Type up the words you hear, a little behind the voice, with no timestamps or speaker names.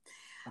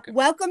Okay.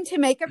 Welcome to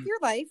Make Up Your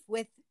Life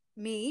with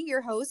me,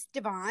 your host,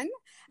 Devon.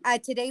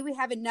 Today we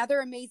have another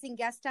amazing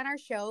guest on our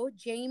show,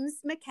 James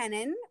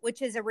McKinnon,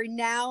 he's a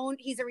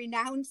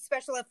renowned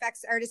special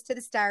effects artist to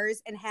the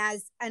stars and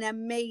has an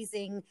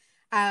amazing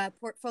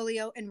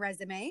portfolio and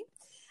resume.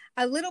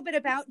 A little bit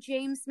about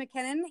James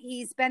McKinnon.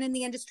 He's been in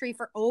the industry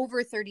for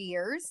over 30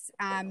 years.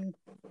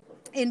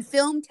 In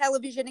film,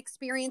 television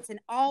experience in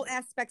all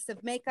aspects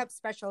of makeup,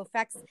 special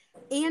effects,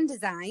 and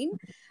design.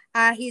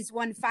 He's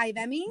won 5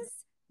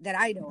 Emmys that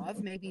I know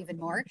of, maybe even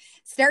more.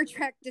 Star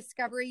Trek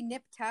Discovery,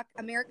 Nip Tuck,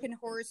 American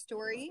Horror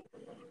Story.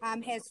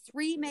 Has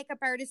 3 makeup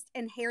artist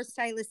and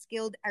hairstylist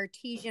guild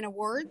artisan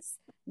awards.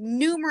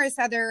 Numerous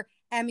other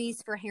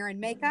Emmys for hair and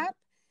makeup.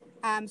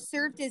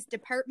 Served as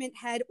department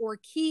head or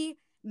key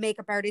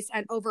makeup artist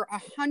on over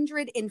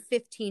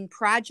 115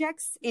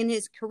 projects in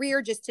his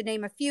career, just to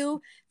name a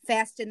few: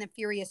 Fast and the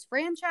Furious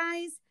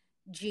franchise,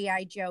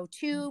 G.I. Joe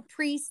 2,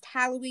 Priest,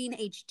 Halloween,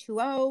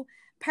 H2O,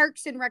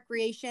 Parks and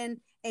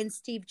Recreation, and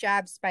Steve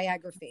Jobs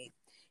biography.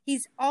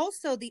 He's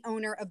also the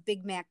owner of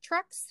Big Mac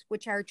Trucks,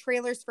 which are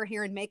trailers for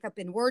hair and makeup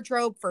and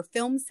wardrobe for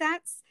film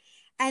sets.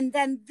 And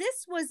then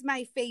this was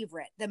my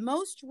favorite, the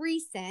most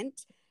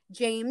recent.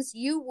 James,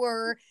 you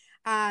were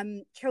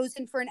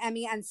chosen for an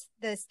Emmy on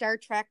the Star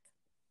Trek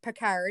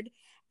Picard,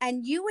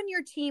 and you and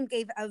your team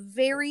gave a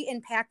very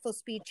impactful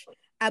speech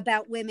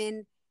about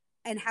women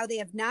and how they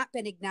have not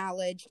been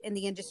acknowledged in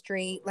the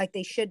industry like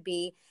they should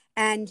be.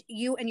 And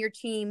you and your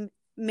team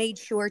made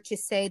sure to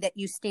say that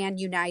you stand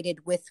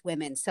united with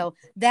women. So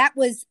that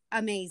was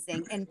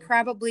amazing and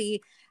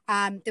probably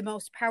the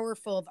most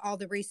powerful of all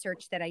the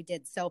research that I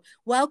did. So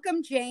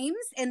welcome,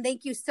 James, and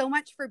thank you so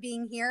much for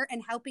being here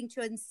and helping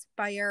to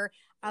inspire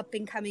up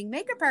and coming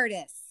makeup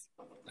artists.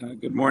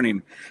 Good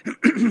morning.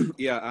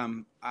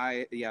 31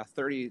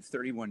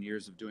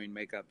 years of doing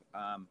makeup,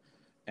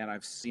 and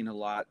I've seen a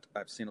lot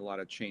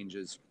of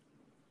changes,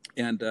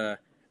 and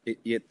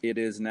it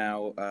is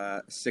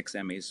now 6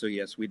 Emmys. So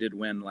yes, we did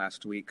win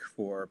last week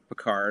for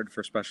Picard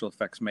for special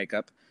effects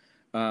makeup,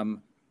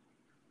 and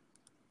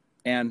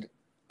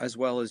as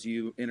well as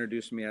you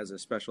introduced me as a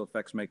special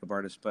effects makeup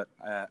artist, but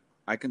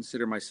I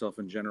consider myself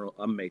in general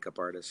a makeup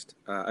artist.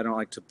 I don't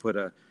like to put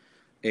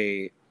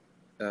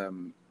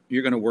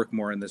you're going to work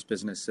more in this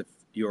business if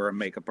you're a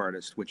makeup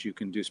artist, which you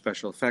can do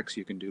special effects,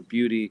 you can do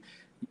beauty,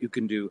 you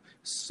can do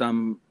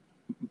some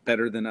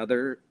better than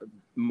other,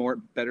 more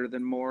better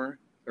than more,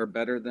 or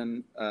better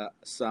than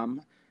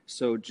some.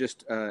 So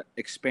just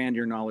expand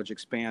your knowledge,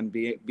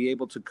 be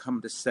able to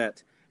come to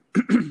set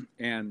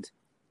and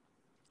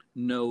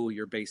know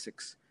your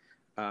basics,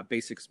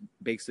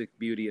 basic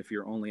beauty if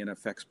you're only an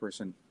effects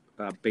person,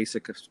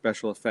 basic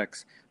special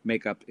effects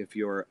makeup if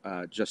you're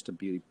just a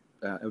beauty.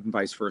 And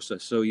vice versa.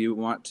 So you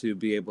want to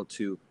be able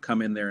to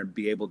come in there and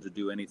be able to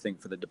do anything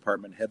for the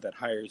department head that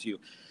hires you,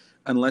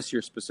 unless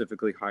you're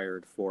specifically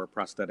hired for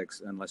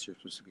prosthetics, unless you're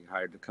specifically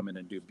hired to come in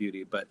and do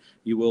beauty. But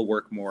you will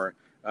work more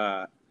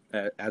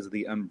as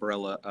the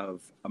umbrella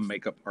of a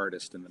makeup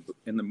artist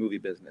in the movie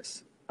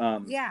business.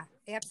 Yeah,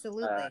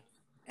 absolutely.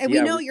 And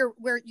we know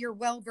you're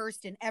well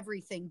versed in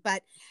everything,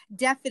 but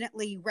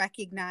definitely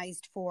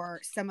recognized for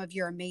some of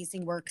your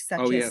amazing work,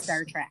 such as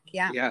Star Trek.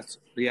 Yeah. Yes.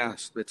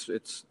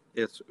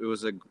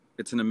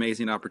 It's an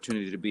amazing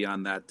opportunity to be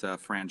on that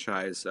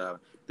franchise.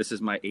 This is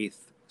my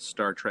 8th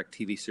Star Trek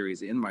TV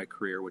series in my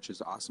career, which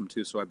is awesome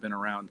too. So I've been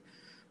around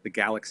the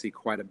galaxy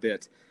quite a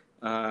bit.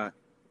 I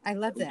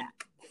love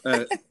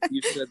that.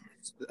 You said,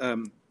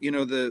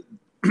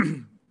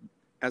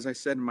 as I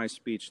said in my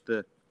speech,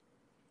 the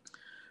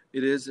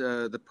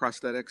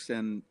prosthetics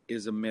and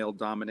is a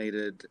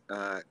male-dominated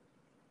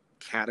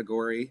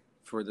category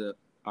for the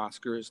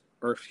Oscars,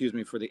 or excuse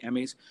me, for the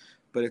Emmys.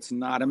 But it's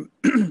not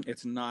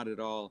it's not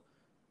at all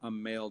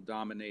male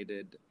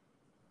dominated.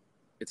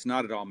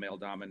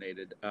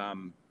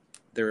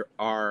 There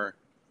are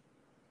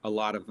a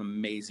lot of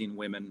amazing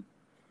women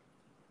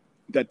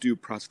that do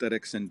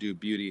prosthetics and do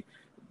beauty.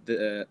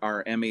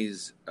 Our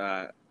Emmys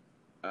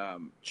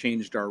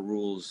changed our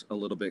rules a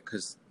little bit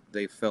because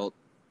they felt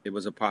it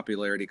was a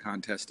popularity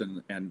contest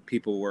and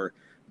people were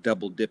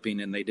double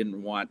dipping, and they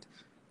didn't want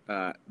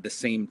the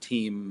same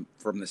team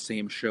from the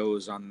same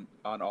shows on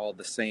all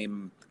the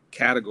same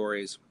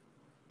categories.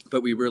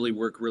 But we really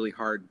work really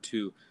hard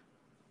to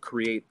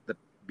create the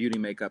beauty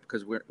makeup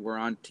because we're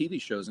on TV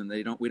shows, and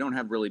we don't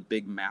have really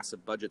big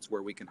massive budgets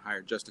where we can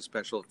hire just a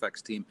special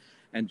effects team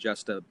and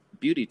just a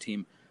beauty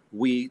team.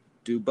 We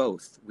do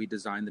both. We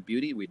design the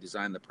beauty, we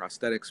design the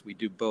prosthetics, we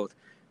do both.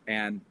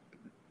 And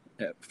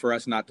for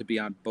us not to be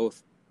on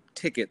both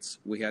tickets,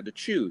 we had to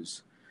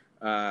choose.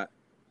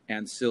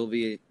 And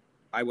Sylvie,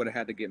 I would have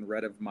had to get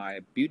rid of my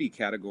beauty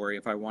category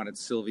if I wanted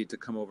Sylvie to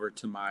come over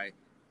to my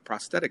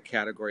prosthetic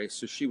category.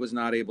 So she was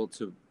not able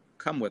to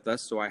come with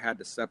us. So I had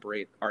to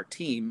separate our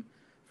team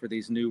for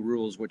these new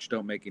rules, which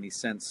don't make any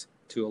sense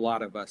to a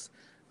lot of us.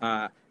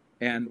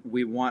 And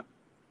we want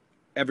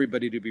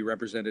everybody to be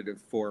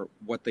representative for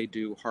what they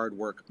do, hard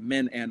work,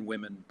 men and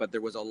women. But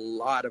there was a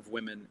lot of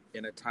women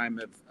in a time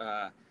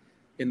of,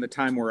 in the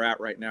time we're at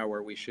right now,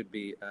 where we should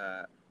be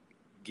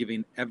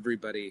giving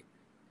everybody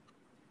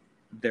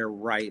their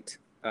right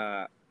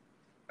for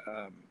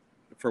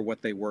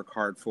what they work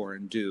hard for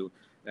and do.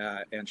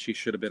 And she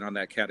should have been on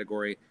that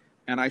category.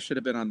 And I should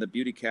have been on the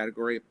beauty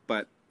category,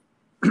 but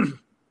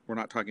we're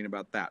not talking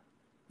about that.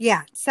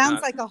 Yeah,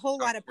 sounds like a whole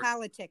lot of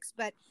politics,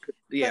 but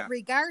yeah. but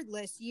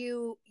regardless,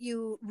 you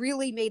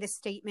really made a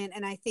statement,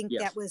 and I think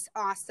Yes. that was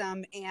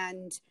awesome,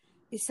 and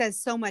it says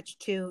so much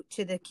to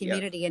the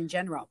community in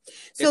general.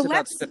 So it's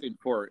about stepping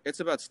forward. It's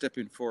about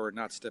stepping forward,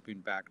 not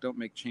stepping back. Don't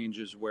make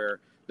changes where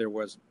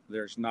there's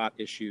not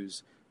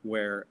issues,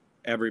 where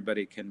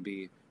everybody can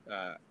be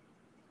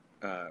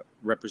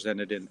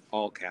represented in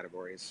all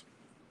categories.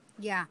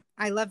 Yeah,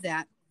 I love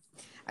that.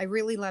 I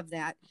really love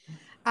that.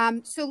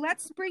 So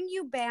let's bring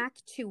you back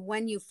to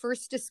when you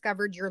first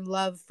discovered your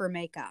love for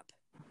makeup.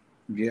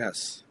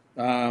 Yes.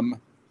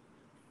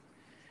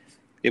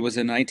 It was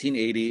in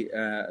 1980.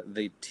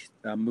 The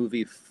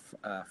movie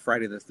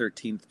Friday the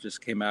 13th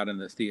just came out in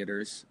the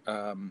theaters.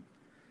 And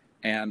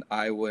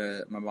my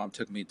mom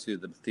took me to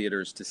the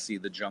theaters to see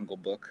The Jungle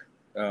Book,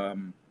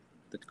 the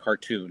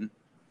cartoon,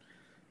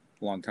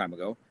 a long time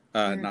ago.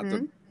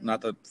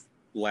 Not the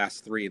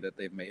last three that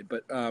they've made,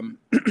 but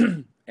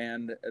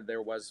and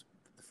there was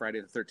Friday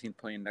the 13th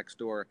playing next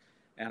door,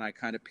 and I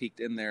kind of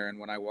peeked in there, and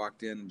when I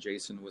walked in,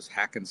 Jason was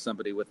hacking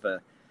somebody with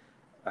a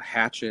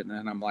hatchet,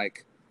 and I'm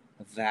like,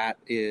 that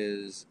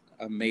is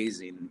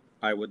amazing.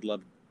 I would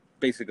love,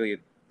 basically,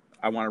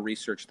 I want to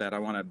research that. I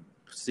want to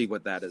see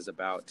what that is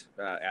about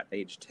at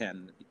age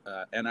 10.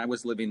 And I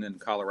was living in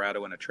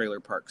Colorado in a trailer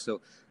park, so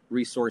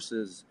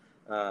resources,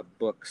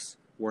 books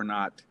were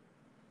not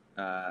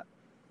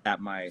at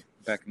my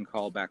beck and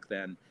call back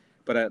then.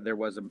 But there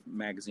was a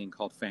magazine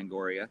called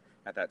Fangoria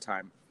at that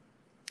time.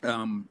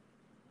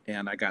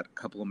 And I got a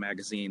couple of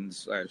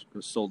magazines. I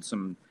sold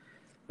some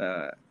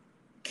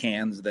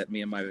cans that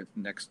me and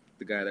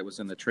the guy that was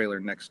in the trailer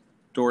next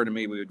door to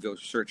me, we would go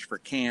search for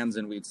cans,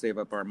 and we'd save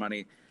up our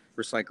money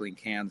recycling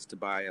cans to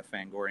buy a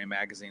Fangoria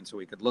magazine so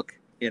we could look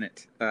in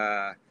it.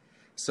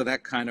 So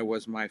that kind of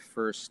was my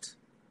first,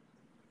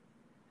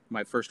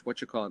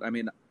 what you call it. I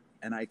mean,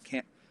 and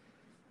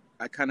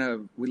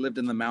we lived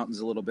in the mountains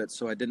a little bit,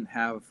 so I didn't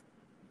have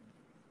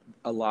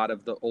a lot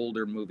of the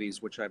older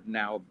movies, which I've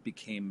now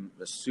became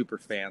super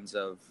fans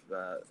of,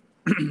 the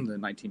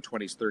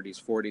 1920s,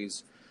 30s,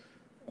 40s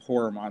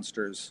horror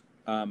monsters,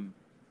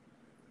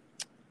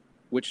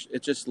 which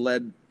it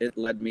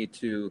led me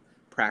to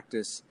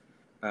practice,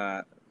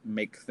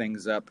 make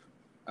things up,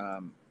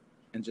 and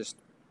just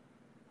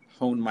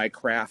hone my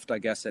craft, I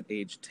guess, at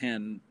age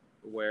 10,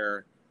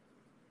 where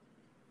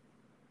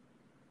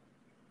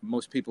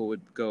most people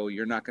would go,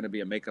 you're not going to be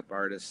a makeup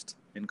artist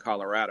in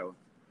Colorado.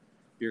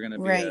 You're going to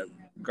be a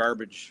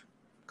garbage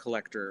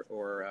collector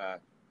or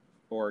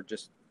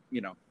just,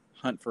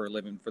 hunt for a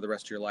living for the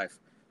rest of your life,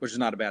 which is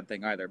not a bad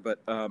thing either. But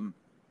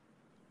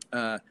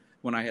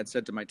when I had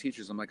said to my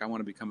teachers, I'm like, I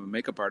want to become a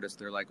makeup artist,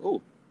 they're like,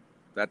 oh,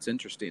 that's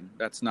interesting.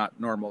 That's not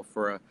normal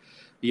for a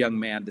young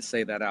man to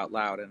say that out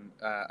loud. And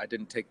I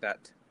didn't take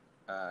that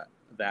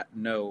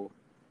no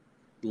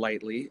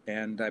lightly.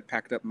 And I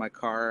packed up my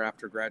car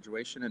after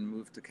graduation and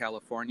moved to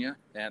California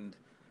and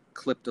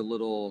clipped a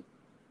little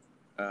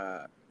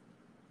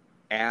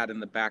ad in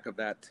the back of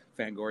that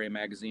Fangoria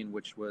magazine,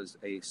 which was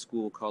a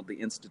school called the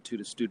Institute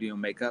of Studio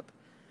Makeup.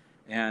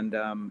 And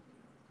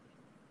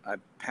I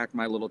packed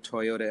my little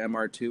Toyota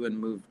MR2 and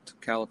moved to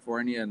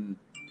California,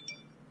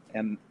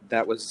 and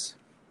that was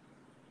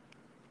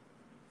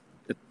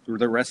it.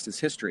 The rest is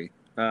history.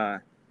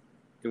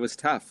 It was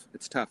tough.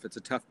 It's tough. It's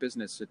a tough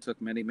business. It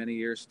took many, many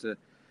years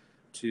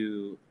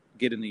to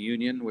get in the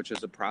union, which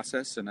is a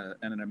process and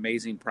an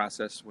amazing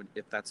process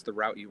if that's the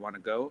route you want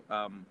to go.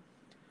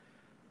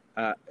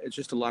 It's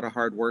just a lot of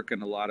hard work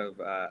and a lot of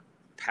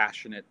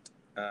passionate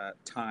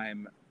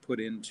time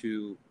put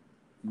into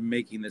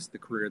making this the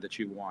career that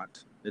you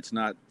want. It's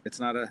not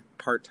a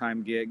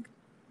part-time gig.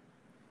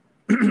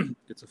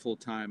 It's a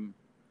full-time,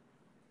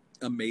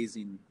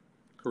 amazing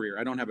career.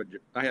 I don't have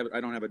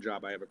a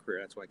job. I have a career.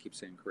 That's why I keep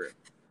saying career.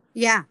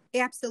 Yeah,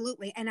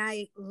 absolutely. And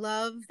I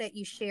love that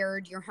you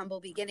shared your humble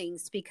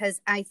beginnings,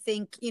 because I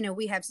think,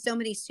 we have so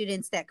many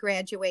students that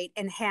graduate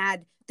and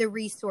had the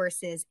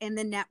resources and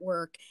the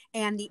network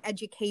and the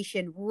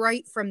education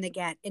right from the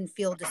get and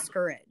feel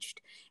discouraged.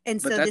 And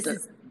so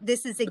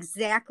this is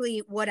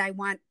exactly what I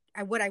want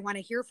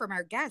to hear from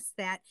our guests,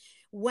 that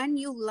when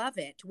you love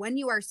it, when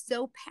you are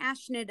so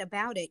passionate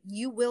about it,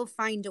 you will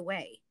find a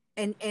way,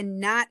 and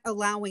not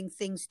allowing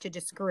things to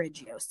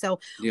discourage you. So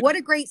What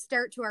a great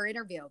start to our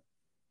interview.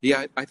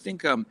 Yeah, I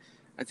think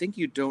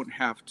you don't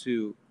have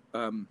to.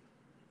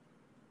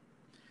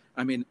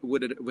 I mean,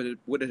 would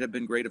it have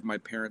been great if my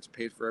parents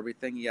paid for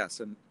everything?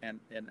 Yes, and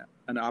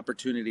an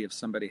opportunity if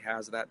somebody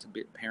has that,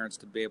 parents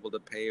to be able to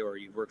pay, or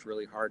you've worked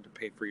really hard to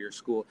pay for your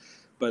school,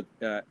 but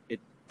it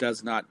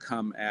does not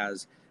come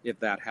as, if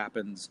that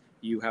happens,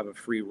 you have a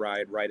free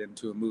ride right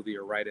into a movie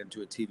or right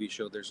into a TV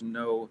show. There's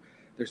no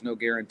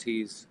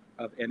guarantees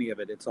of any of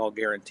it. It's all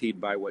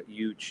guaranteed by what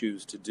you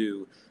choose to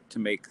do to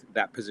make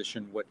that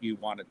position what you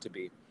want it to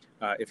be.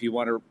 If you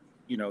want to,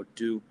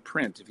 do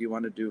print, if you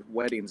want to do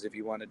weddings, if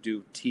you want to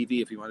do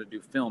TV, if you want to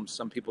do films.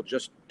 Some people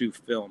just do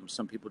films,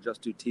 some people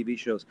just do TV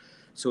shows.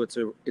 So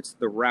it's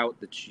the route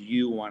that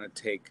you want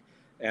to take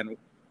and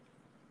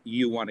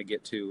you want to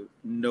get to.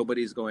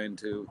 Nobody's going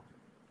to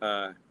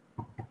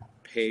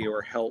pay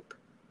or help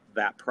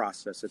that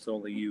process. It's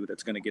only you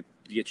that's going to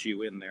get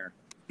you in there.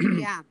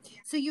 Yeah.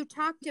 So you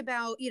talked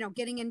about,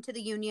 getting into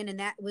the union, and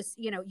that was,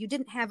 you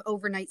didn't have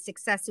overnight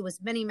success. It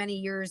was many, many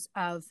years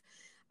of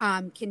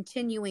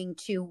continuing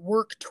to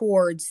work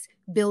towards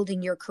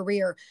building your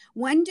career.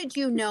 When did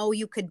you know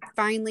you could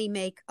finally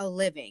make a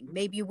living?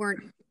 Maybe you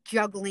weren't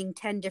juggling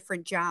 10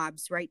 different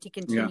jobs, right, to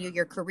continue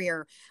your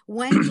career.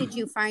 When did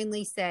you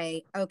finally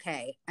say,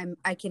 okay,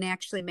 I can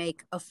actually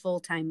make a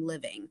full-time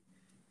living?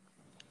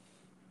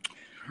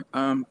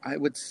 I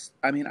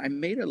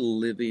made a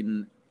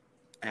living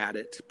at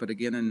it, but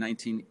again, in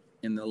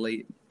the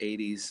late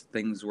 80s,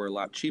 things were a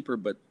lot cheaper,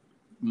 but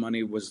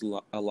money was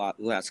a lot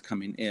less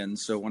coming in.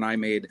 So when I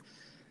made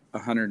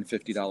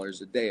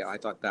 $150 a day, I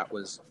thought that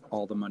was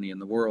all the money in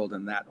the world,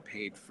 and that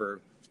paid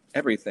for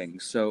everything.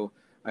 So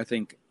I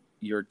think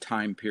your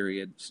time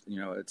period,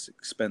 it's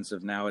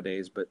expensive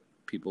nowadays, but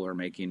people are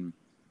making,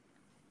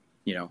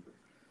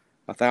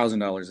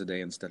 $1,000 a day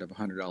instead of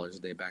 $100 a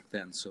day back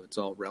then. So it's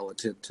all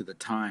relative to the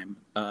time.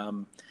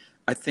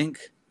 I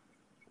think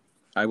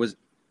I was,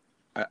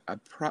 I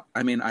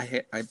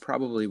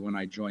probably, when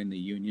I joined the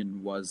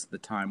union, was the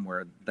time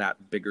where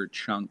that bigger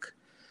chunk,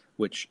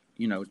 which,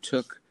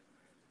 took,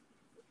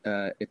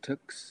 it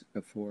took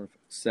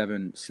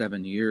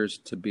 7 years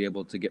to be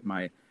able to get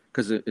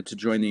because to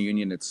join the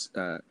union, it's,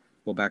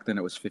 back then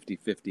it was 50,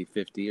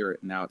 or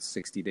now it's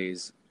 60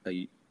 days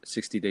a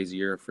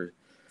year for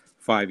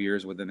 5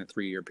 years within a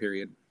 3-year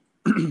period,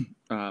 which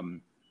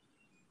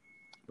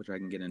I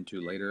can get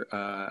into later,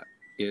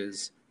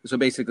 so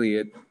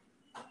basically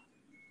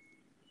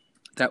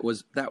that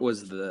was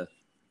the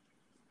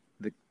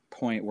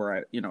point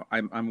where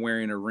I'm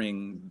wearing a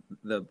ring.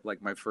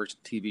 My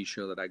first TV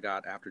show that I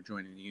got after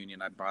joining the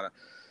union, I bought a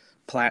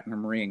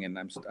platinum ring, and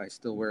I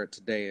still wear it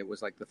today. It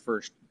was like the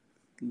first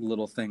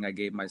little thing I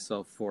gave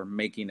myself for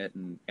making it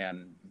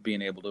and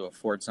being able to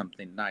afford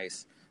something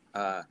nice.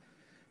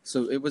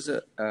 So it was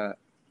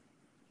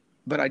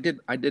but I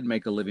did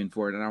make a living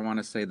for it, and I want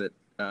to say that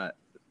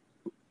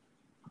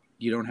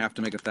you don't have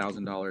to make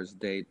 $1,000 a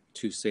day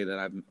to say that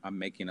I'm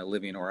making a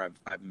living, or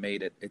I've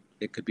made it.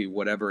 It could be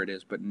whatever it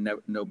is, but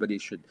nobody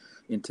should,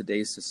 in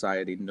today's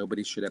society,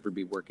 nobody should ever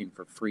be working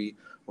for free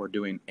or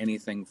doing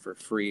anything for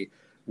free.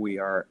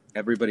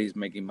 Everybody's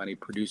making money.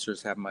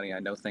 Producers have money. I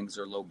know things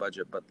are low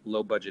budget, but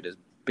low budget is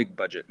big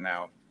budget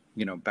now.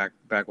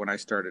 Back when I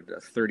started, a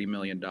 $30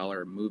 million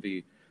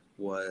movie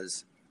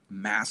was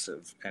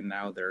massive, and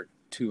now they're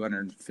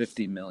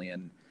 $250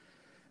 million,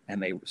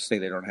 and they say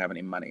they don't have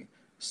any money.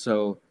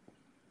 So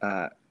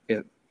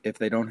if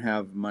they don't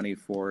have money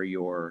for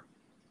your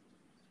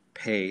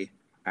pay,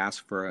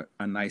 ask for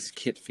a nice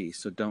kit fee.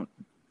 So don't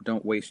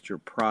waste your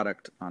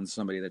product on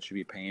somebody that should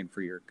be paying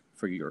for your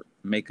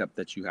makeup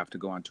that you have to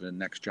go on to the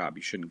next job.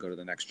 You shouldn't go to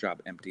the next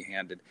job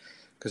empty-handed,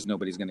 because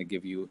nobody's going to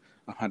give you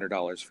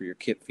 $100 for your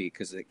kit fee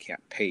because they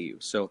can't pay you.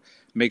 So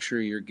make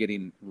sure you're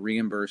getting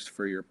reimbursed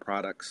for your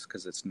products,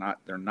 because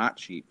they're not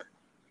cheap,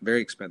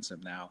 very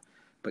expensive now,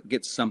 but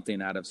get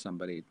something out of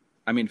somebody.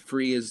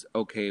 Free is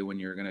okay when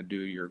you're going to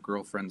do your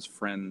girlfriend's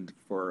friend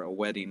for a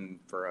wedding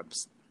for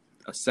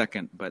a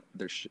second, but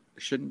there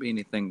shouldn't be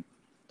anything.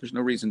 There's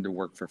no reason to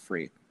work for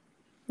free.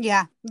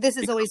 Yeah, this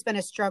has always been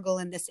a struggle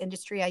in this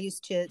industry. I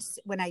used to,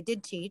 when I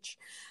did teach,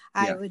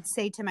 I would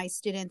say to my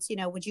students,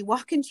 would you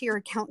walk into your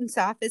accountant's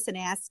office and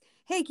ask,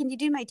 hey, can you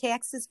do my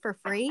taxes for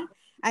free?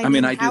 I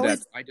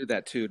do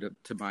that too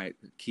to my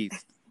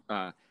Keith,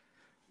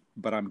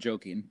 but I'm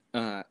joking,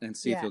 and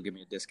see if he'll give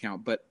me a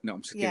discount. But no,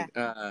 I'm just kidding.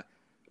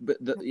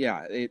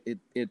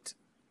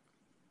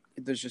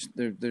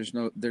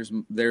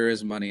 There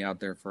is money out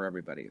there for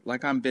everybody.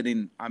 Like I'm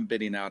bidding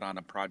out on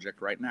a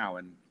project right now,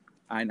 and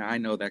I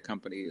know that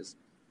company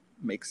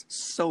makes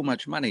so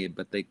much money,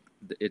 but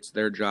it's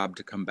their job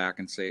to come back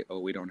and say, oh,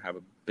 we don't have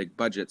a big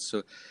budget.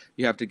 So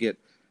you have to get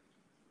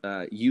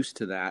used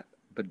to that,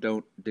 but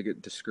don't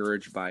get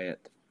discouraged by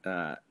it.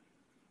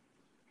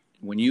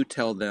 When you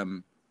tell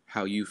them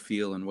how you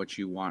feel and what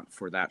you want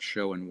for that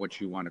show and what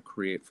you want to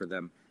create for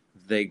them,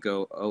 they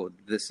go, oh,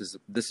 this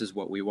is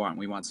what we want.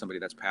 We want somebody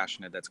that's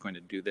passionate, that's going to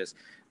do this.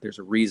 There's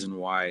a reason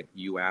why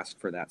you asked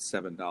for that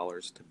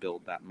 $7 to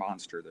build that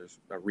monster. There's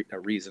a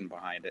reason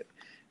behind it.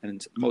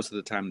 And most of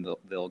the time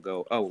they'll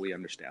go, oh, we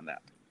understand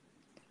that.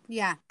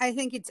 Yeah, I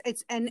think it's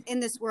and in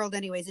this world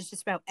anyways, it's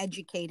just about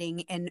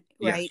educating and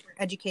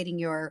educating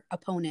your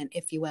opponent,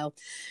 if you will.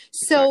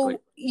 So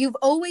exactly. You've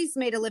always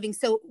made a living.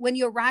 So when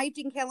you arrived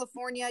in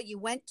California, you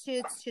went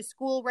to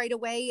school right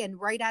away,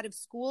 and right out of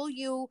school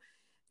you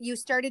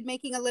started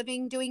making a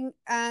living doing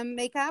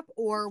makeup,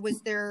 or was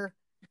there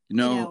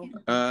no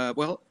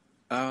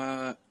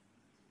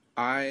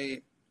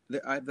I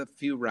have a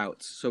few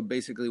routes. So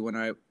basically when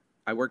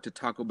I worked at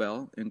Taco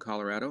Bell in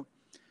Colorado,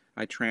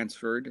 I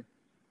transferred.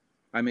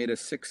 I made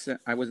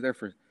I was there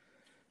for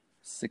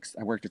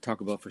I worked at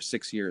Taco Bell for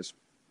 6 years.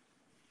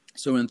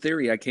 So in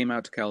theory, I came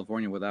out to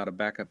California without a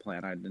backup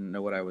plan. I didn't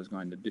know what I was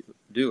going to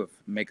do if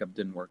makeup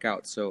didn't work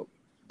out. So,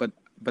 but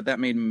that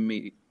made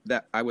me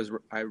that I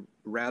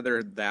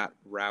rather that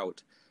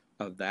route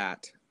of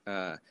that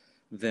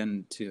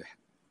than to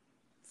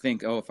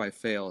think, oh, if I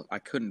fail, I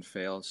couldn't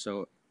fail.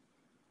 So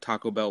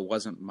Taco Bell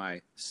wasn't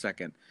my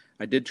second.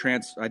 I did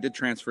transfer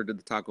to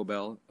the Taco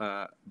Bell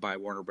by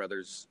Warner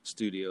Brothers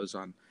Studios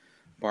on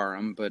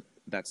Barham, but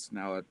that's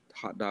now a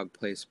hot dog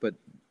place. But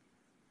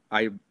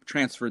I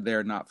transferred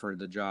there not for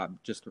the job,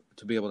 just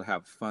to be able to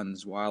have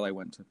funds while I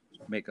went to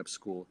makeup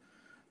school.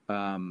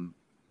 And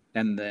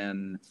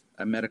then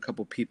I met a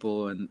couple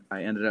people, and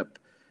I ended up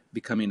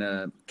becoming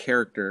a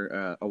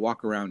character, a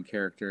walk-around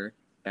character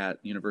at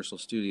Universal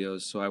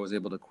Studios. So I was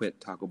able to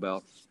quit Taco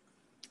Bell,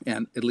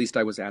 and at least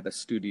I was at a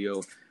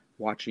studio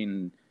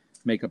watching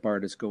makeup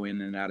artists go in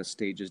and out of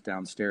stages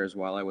downstairs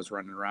while I was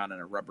running around in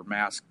a rubber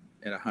mask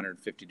at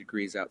 150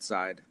 degrees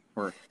outside,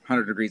 or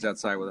 100 degrees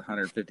outside with a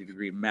 150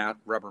 degree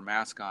rubber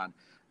mask on.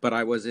 But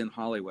I was in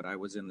Hollywood. I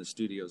was in the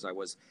studios. I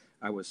was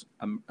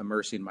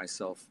immersing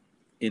myself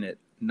in it.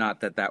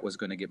 Not that that was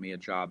going to get me a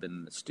job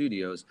in the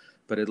studios,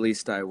 but at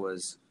least I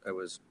was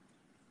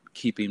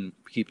keeping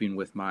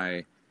with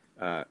my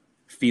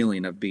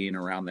feeling of being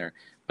around there.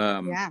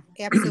 Yeah,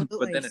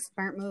 absolutely. But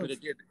Smart move. But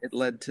it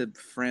led to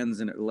friends,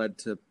 and it led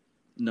to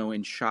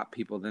knowing shop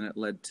people. Then it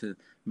led to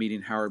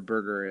meeting Howard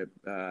Berger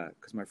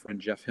because my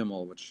friend Jeff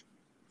Himmel, which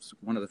was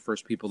one of the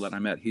first people that I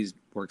met, he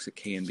works at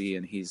K&B,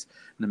 and he's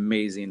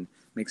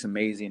makes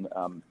amazing.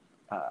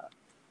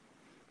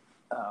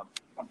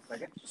 One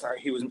second, sorry,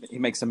 he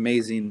makes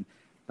amazing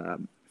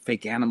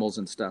fake animals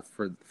and stuff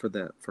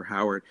for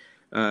Howard.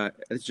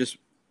 It's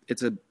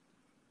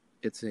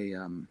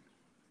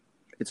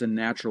a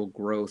natural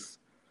growth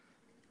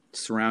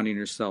surrounding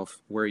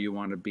yourself where you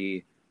want to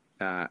be,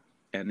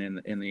 and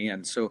in the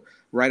end. So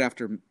right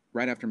after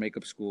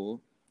makeup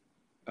school,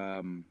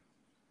 one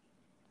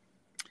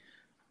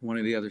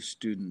of the other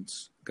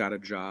students got a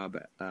job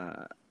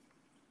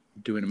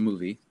doing a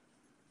movie,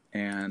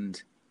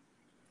 and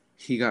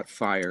he got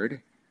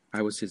fired.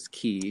 I was his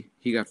key.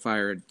 He got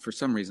fired for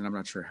some reason. I'm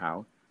not sure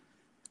how.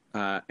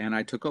 And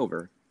I took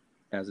over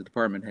as a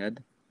department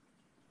head,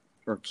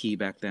 or key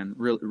back then.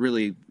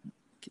 Really,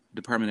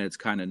 department head's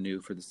kind of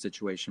new for the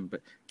situation,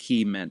 but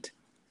key meant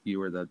you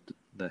were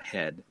the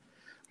head.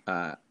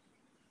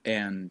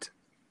 And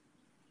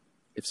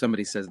if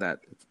somebody says that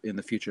in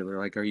the future, they're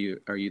like, "Are you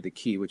the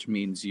key?" Which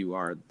means you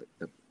are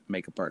the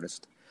makeup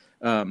artist.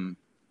 And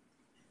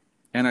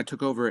I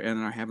took over, and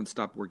I haven't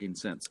stopped working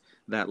since.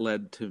 That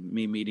led to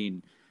me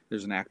meeting.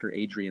 There's an actor,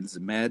 Adrian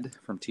Zemed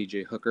from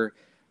T.J. Hooker.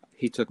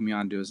 He took me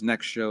on to his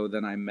next show.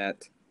 Then I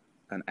met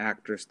an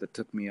actress that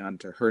took me on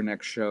to her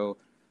next show.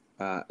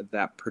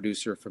 That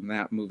producer from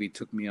that movie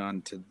took me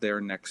on to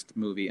their next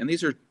movie. And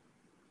these are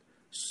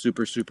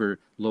super, super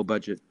low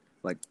budget,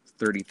 like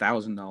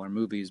 $30,000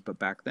 movies. But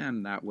back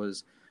then, that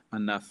was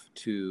enough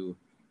to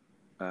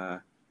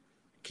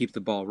keep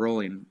the ball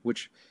rolling,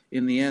 which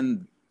in the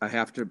end,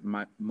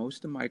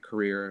 most of my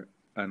career,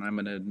 and I'm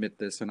going to admit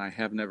this, and I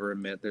have never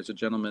admit, there's a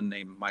gentleman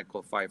named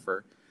Michael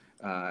Pfeiffer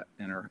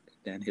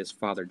and his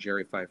father,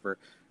 Jerry Pfeiffer.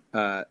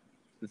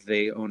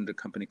 They owned a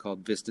company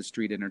called Vista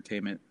Street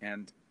Entertainment,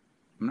 and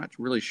I'm not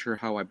really sure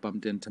how I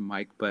bumped into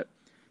Mike, but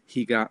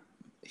he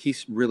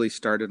really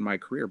started my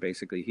career,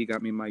 basically. He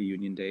got me my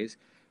union days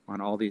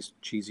on all these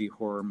cheesy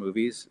horror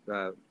movies,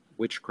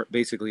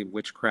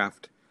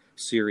 witchcraft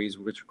series,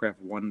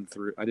 Witchcraft 1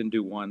 through, I didn't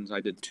do 1s, I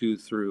did 2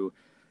 through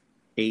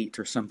 8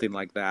 or something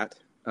like that.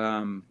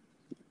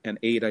 And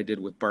 8 I did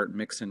with Bart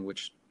Mixon,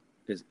 which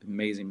is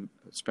amazing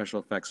special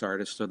effects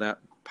artist. So that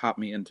popped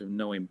me into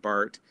knowing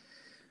Bart.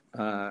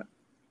 And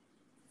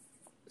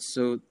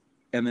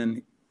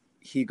then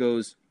he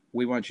goes,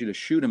 "We want you to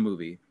shoot a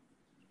movie.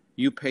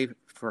 You pay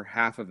for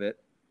half of it.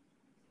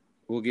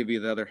 We'll give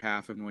you the other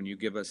half. And when you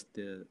give us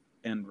the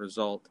end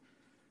result,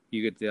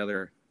 you get the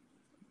other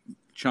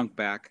chunk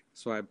back."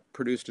 So I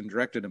produced and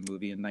directed a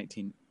movie in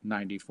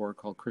 1994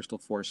 called Crystal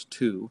Force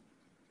 2.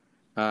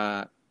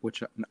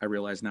 Which I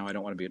realize now I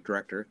don't want to be a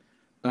director.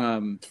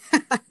 But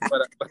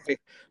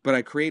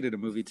I created a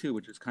movie too,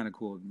 which is kind of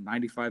cool.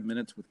 95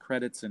 minutes with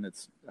credits, and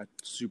it's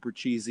super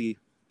cheesy.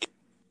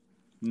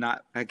 I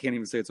can't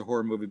even say it's a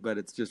horror movie, but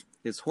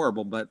it's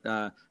horrible, but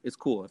it's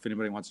cool. If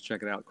anybody wants to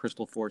check it out,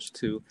 Crystal Force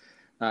 2.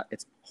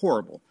 It's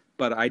horrible,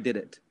 but I did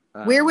it.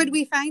 Where would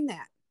we find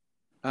that?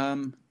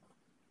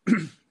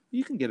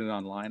 You can get it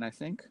online, I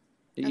think.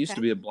 It used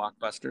to be a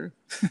Blockbuster.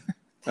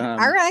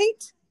 All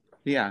right.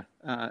 Yeah.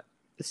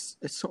 It's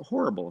so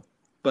horrible,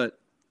 but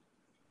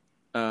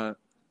I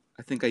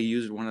think I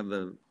used one of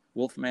the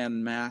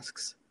Wolfman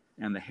masks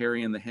and the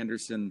Harry and the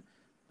Henderson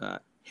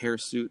hair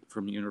suit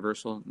from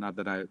Universal. Not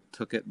that I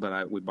took it,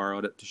 but we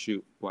borrowed it to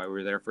shoot while we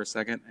were there for a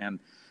second,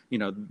 and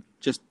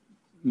just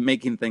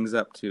making things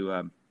up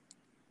to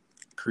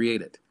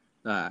create it.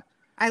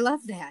 I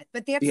love that,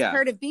 but that's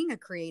part of being a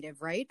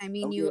creative, right? I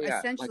mean, you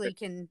essentially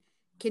can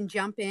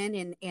jump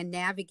in and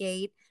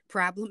navigate,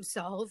 problem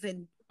solve,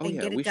 and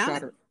get it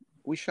done.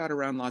 we shot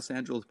around Los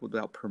Angeles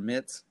without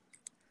permits.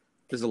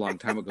 This is a long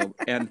time ago,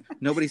 and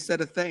nobody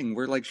said a thing.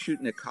 We're like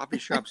shooting at coffee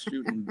shops,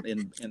 shooting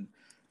in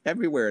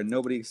everywhere, and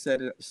nobody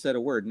said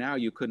a word. Now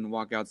you couldn't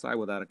walk outside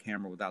without a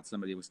camera, without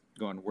somebody was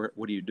going,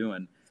 "What are you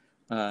doing?"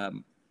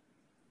 Um,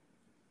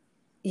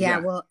 Yeah,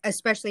 yeah, well,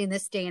 especially in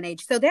this day and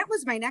age. So that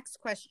was my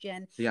next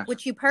question, yeah.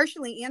 which you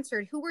partially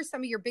answered. Who were some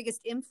of your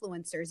biggest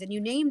influencers? And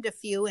you named a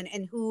few,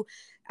 and who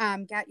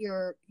got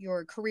your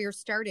career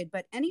started.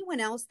 But anyone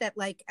else that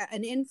like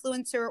an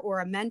influencer or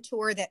a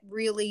mentor that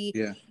really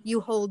Yeah, you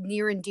hold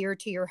near and dear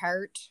to your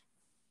heart?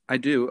 I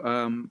do.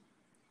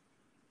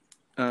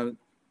 Uh,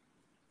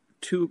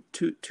 two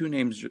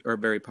names are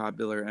very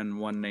popular, and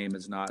one name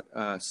is not.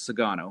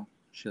 Sagano.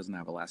 She doesn't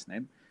have a last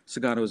name.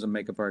 Sagano is a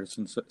makeup artist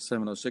in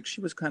 706. She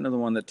was kind of the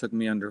one that took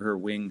me under her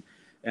wing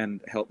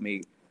and helped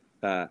me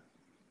uh,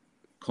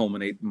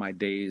 culminate my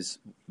days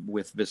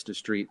with Vista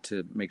Street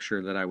to make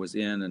sure that I was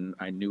in and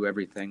I knew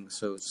everything.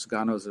 So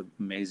Sagano is an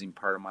amazing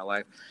part of my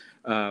life.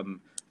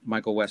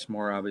 Michael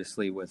Westmore,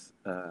 obviously, with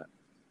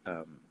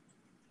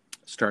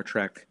Star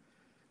Trek.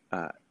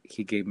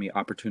 He gave me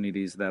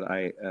opportunities that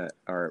I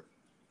are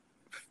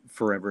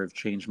forever have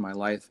changed my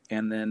life.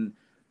 And then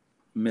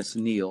Miss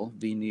Neal,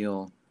 V.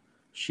 Neal,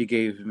 she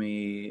gave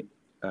me,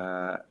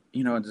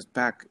 just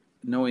back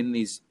knowing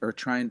these, or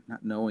trying,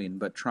 not knowing,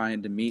 but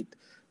trying to meet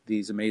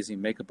these amazing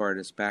makeup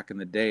artists back in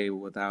the day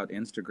without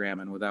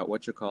Instagram and without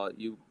what you call it.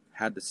 You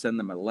had to send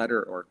them a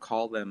letter or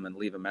call them and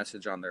leave a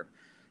message on their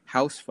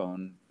house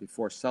phone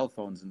before cell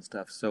phones and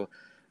stuff. So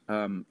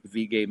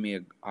V gave me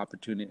an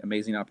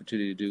amazing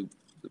opportunity to do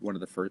one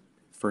of the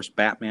first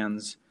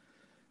Batmans,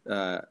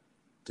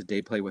 to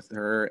day play with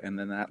her, and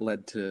then that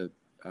led to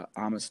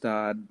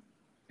Amistad,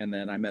 and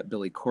then I met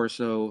Billy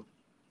Corso.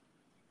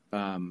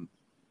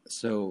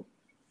 So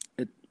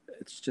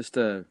it's just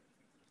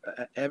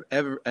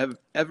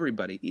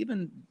everybody,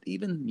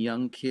 even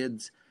young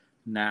kids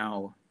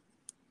now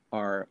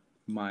are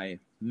my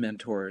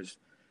mentors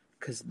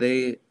because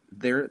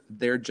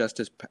they're just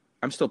as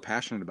I'm still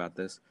passionate about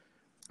this.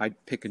 I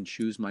pick and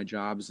choose my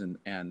jobs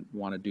and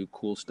want to do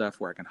cool stuff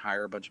where I can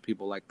hire a bunch of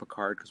people like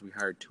Picard, because we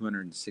hired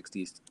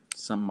 260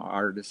 some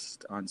artists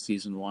on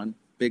season 1.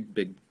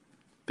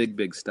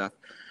 Big stuff.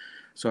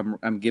 So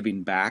I'm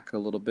giving back a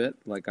little bit.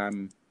 Like I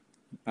don't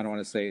want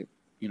to say,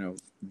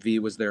 V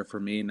was there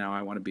for me. Now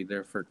I want to be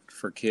there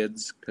for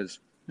kids, because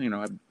I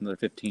have another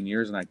 15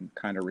 years and I can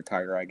kind of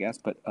retire, I guess.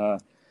 But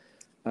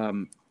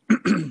um,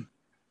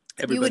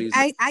 everybody's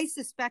I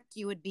suspect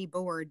you would be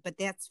bored, but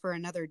that's for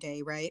another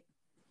day, right?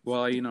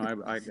 well,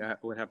 I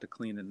would have to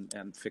clean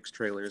and fix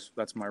trailers.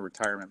 That's my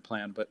retirement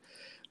plan. But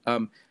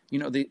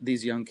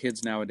these young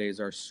kids nowadays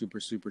are super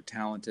super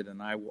talented,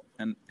 and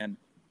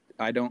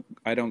I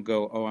don't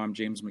go, oh, I'm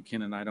James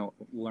McKinnon. I don't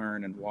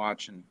learn and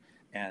watch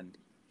and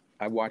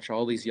I watch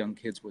all these young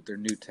kids with their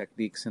new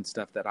techniques and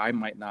stuff that I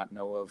might not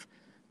know of,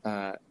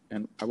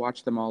 and I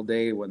watch them all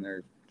day when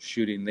they're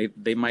shooting.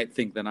 They might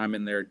think that I'm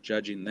in there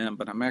judging them,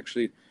 but I'm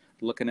actually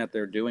looking at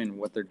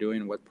what they're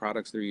doing, what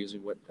products they're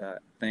using, what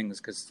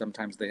things, because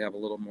sometimes they have a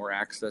little more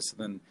access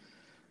than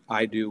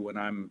I do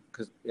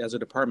because as a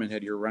department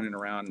head, you're running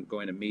around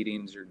going to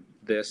meetings or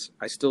this.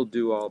 I still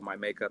do all my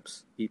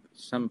makeups.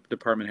 Some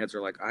department heads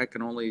are like, I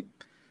can only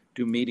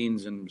do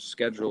meetings and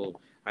schedule.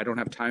 I don't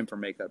have time for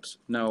makeups.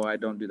 No, I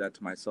don't do that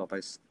to myself. I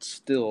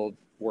still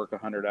work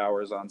 100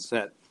 hours on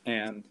set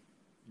and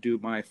do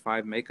my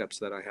 5 makeups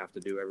that I have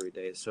to do every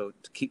day. So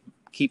to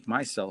keep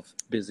myself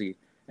busy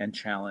and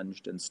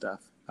challenged and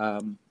stuff.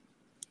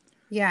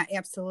 Yeah,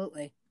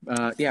 absolutely.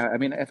 Yeah, I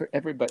mean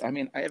everybody. I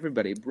mean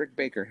everybody. Rick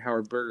Baker,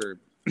 Howard Berger,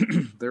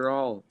 they're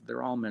all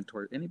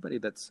mentors. Anybody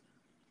that's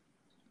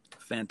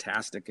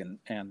fantastic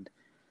and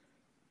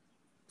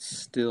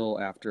still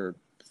after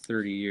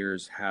 30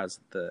 years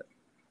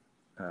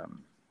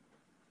um,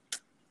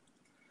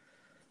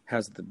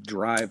 has the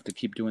drive to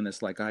keep doing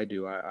this like I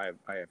do. I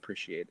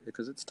appreciate it,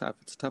 because it's tough.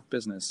 It's tough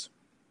business.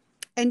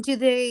 And do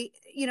they,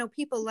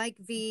 people like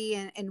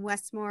V and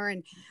Westmore,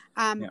 and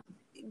Yeah.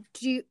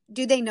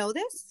 do they know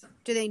this?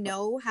 Do they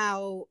know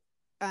how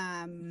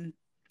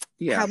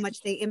Yeah,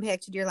 much they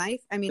impacted your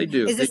life? I mean, they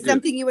do. is They this do.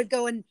 something you would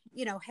go and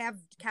have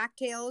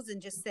cocktails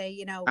and just say,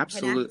 connect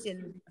Absolutely.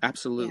 and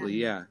Absolutely.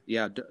 and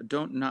Yeah. Yeah.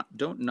 Don't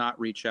not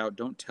reach out.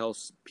 Don't tell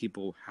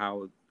people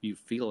how you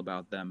feel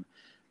about them,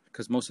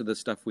 because most of the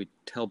stuff we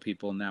tell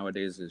people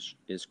nowadays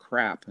is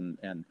crap,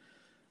 and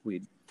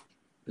we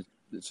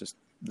it's just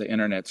the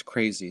internet's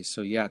crazy.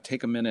 So yeah,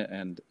 take a minute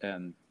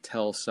and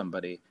tell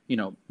somebody.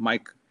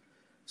 Mike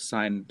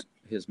signed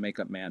his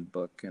Makeup Man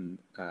book, and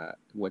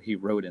what he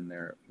wrote in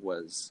there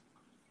was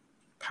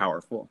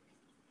powerful.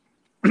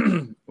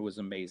 It was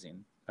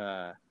amazing.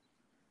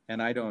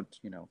 And I don't,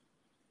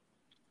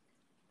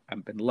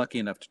 I've been lucky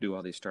enough to do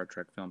all these Star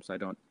Trek films. I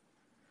don't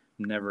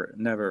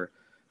never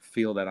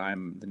feel that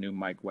I'm the new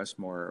Mike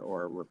Westmore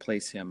or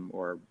replace him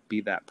or be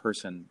that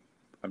person.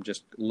 I'm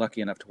just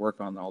lucky enough to work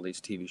on all these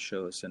TV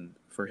shows, and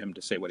for him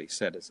to say what he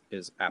said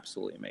is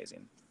absolutely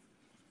amazing.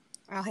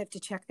 I'll have to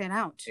check that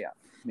out. Yeah,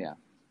 yeah.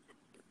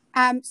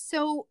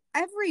 So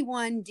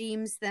everyone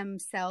deems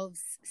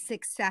themselves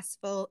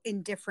successful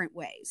in different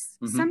ways.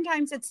 Mm-hmm.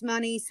 Sometimes it's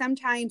money,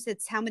 sometimes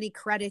it's how many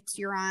credits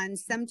you're on,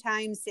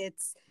 sometimes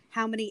it's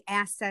how many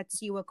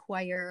assets you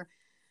acquire.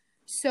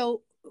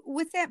 So,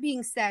 with that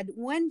being said,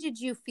 when did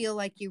you feel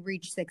like you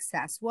reached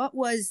success? What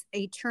was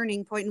a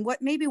turning point, and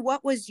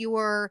what was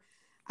your,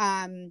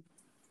 um,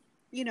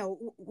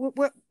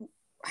 what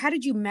how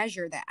did you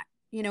measure that?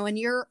 In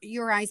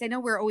your eyes, I know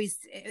we're always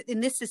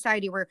in this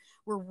society where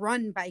we're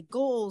run by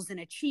goals and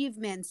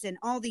achievements and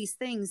all these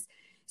things.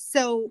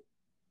 So,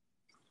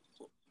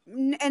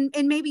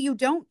 and maybe you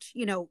don't,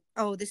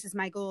 oh, this is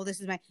my goal.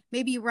 This is my,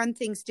 maybe you run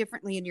things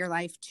differently in your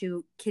life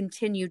to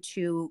continue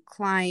to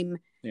climb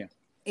Yeah.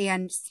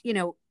 and,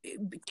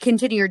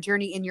 continue your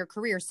journey in your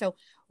career. So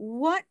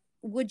what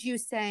would you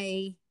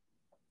say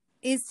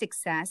is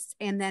success?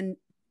 And then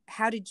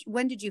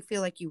when did you feel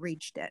like you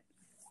reached it?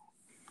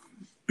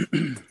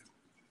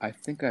 I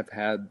think I've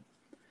had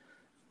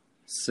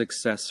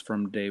success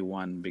from day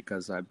one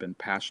because I've been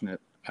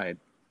passionate. A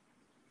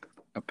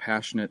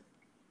passionate.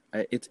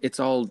 It's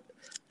all.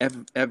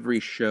 Every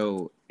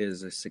show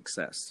is a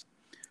success.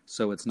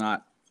 So it's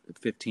not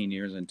 15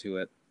 years into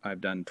it.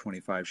 I've done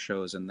 25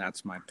 shows, and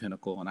that's my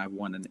pinnacle. And I've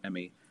won an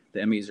Emmy.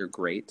 The Emmys are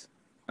great.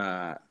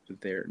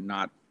 They're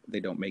not. They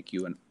don't make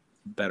you a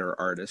better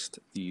artist.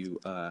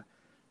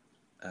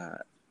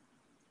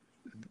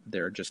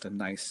 They're just a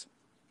nice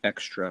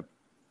extra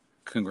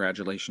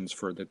congratulations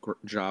for the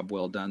job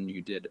well done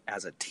you did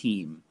as a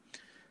team,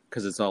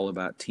 because it's all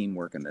about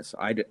teamwork in this.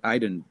 I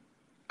didn't.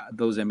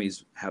 Those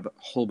Emmys have a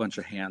whole bunch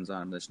of hands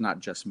on them. It's not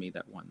just me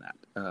that won that.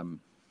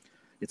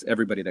 It's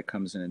everybody that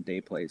comes in and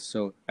day plays.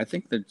 So I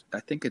think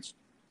it's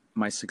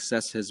my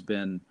success has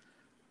been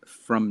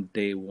from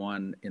day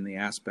one in the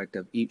aspect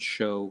of each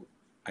show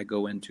I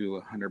go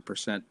into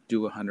 100%,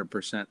 do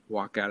 100%,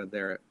 walk out of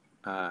there,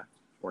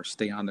 or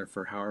stay on there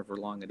for however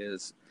long it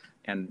is,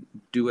 and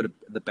do it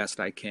the best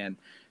I can.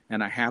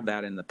 And I have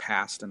that in the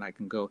past, and I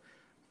can go,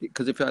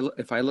 because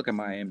if I look at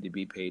my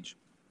IMDb page,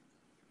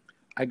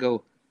 I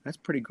go, that's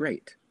pretty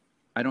great.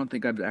 I don't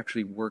think I've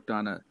actually worked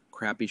on a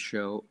crappy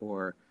show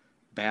or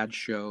bad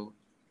show.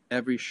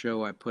 Every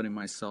show I putting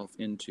myself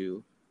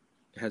into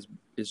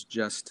is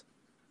just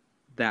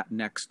that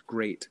next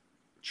great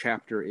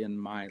chapter in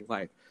my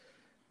life.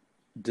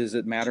 Does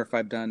it matter if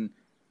I've done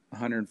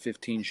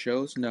 115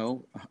 shows?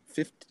 No,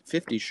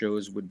 50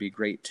 shows would be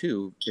great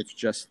too. It's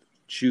just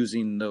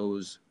choosing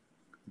those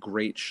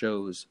great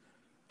shows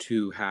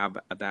to have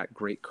that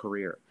great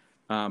career.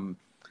 I,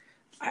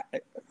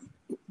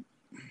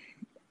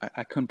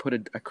 I couldn't put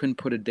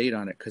a date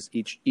on it because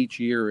each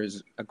year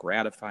is a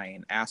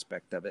gratifying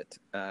aspect of it.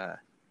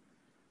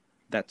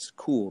 That's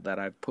cool that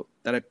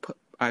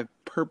I've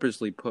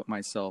purposely put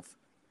myself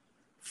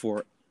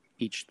for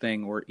each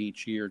thing or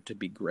each year to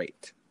be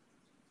great.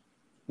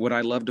 Would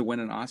I love to win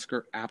an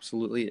Oscar?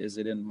 Absolutely. Is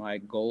it in my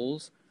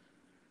goals?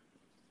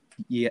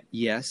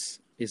 Yes.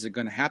 Is it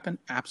going to happen?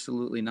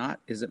 Absolutely not.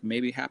 Is it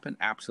maybe happen?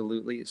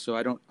 Absolutely. So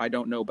I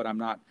don't know, but I'm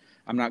not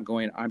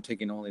going, I'm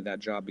taking only that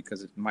job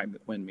because it might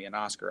win me an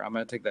Oscar. I'm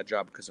going to take that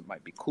job because it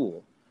might be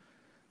cool.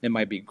 It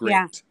might be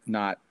great,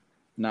 not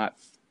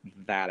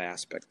that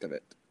aspect of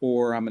it.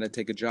 Or I'm going to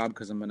take a job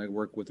because I'm going to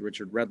work with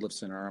Richard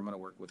Redlifson, or I'm going to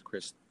work with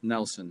Chris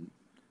Nelson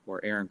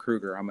or Aaron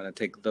Kruger. I'm going to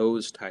take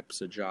those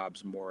types of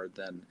jobs more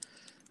than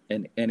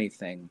in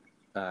anything.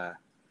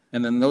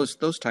 And then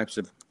those types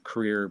of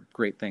career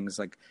great things,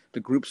 like the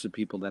groups of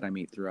people that I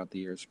meet throughout the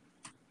years,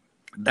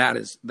 that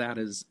is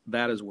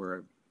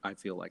where I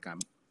feel like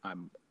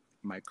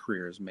my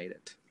career has made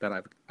it.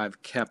 That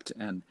I've kept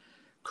and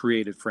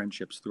created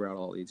friendships throughout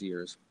all these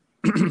years.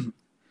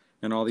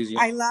 And all these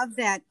years. I love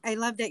that. I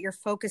love that you're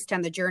focused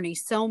on the journey.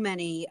 So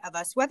many of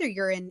us, whether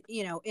you're in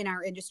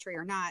our industry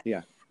or not,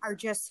 Yeah. are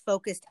just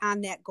focused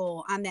on that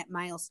goal, on that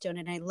milestone.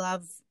 And I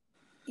love,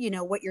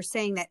 what you're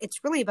saying, that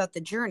it's really about the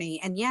journey.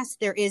 And yes,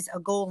 there is a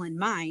goal in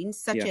mind,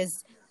 such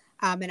as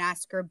an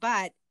Oscar,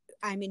 but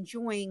I'm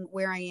enjoying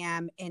where I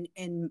am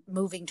and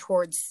moving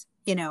towards,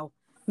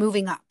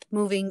 moving up,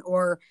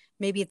 or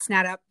maybe it's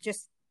not up,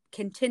 just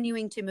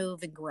continuing to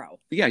move and grow.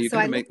 Yeah, you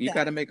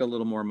got to make a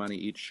little more money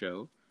each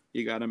show.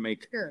 You got to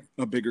make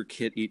a bigger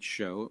kit each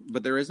show,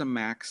 but there is a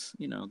max.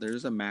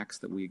 There's a max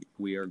that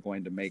we are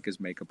going to make as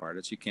makeup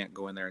artists. You can't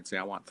go in there and say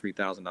I want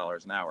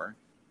 $3,000 an hour.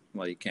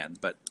 Well, you can,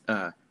 but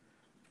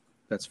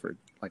that's for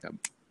like a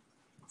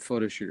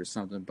photo shoot or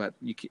something. But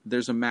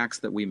there's a max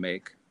that we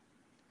make.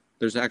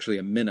 There's actually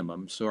a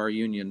minimum. So our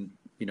union,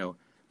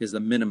 is the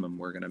minimum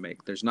we're going to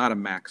make. There's not a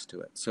max to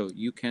it. So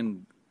you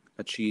can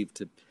achieve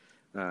to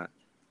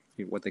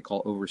what they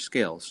call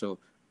overscale. So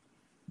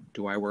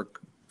do I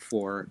work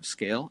for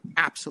scale?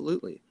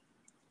 Absolutely.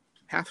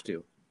 Have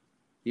to.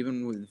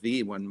 Even with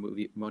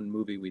one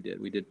movie we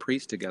did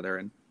Priest together,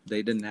 and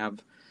they didn't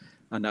have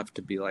enough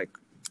to be like,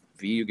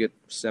 V, you get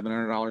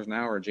 $700 an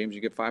hour, or James,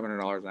 you get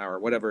 $500 an hour,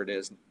 whatever it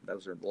is.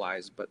 Those are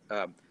lies, but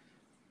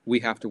we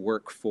have to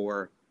work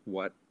for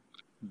what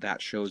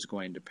that show is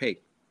going to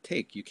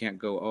take. You can't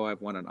go, oh,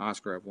 I've won an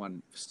Oscar, I've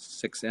won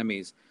 6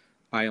 Emmys,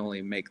 I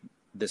only make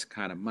this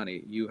kind of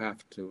money.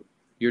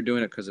 You're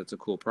doing it because it's a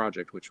cool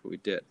project, which we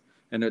did.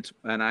 And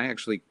I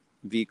actually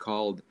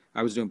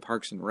I was doing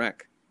Parks and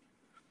Rec,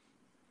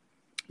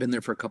 been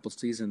there for a couple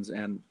seasons,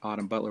 and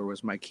Autumn Butler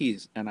was my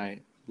keys, and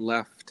I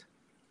left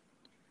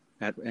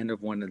at the end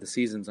of one of the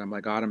seasons. I'm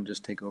like, Autumn,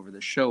 just take over the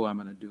show. I'm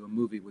going to do a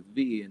movie with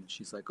V. And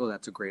she's like, oh,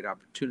 that's a great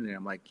opportunity.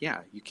 I'm like,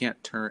 yeah,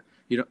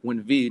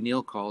 when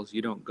Neil calls,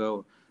 you don't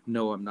go,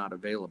 no, I'm not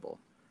available.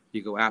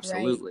 You go,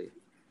 absolutely. Right.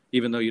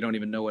 Even though you don't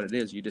even know what it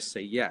is, you just say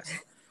yes,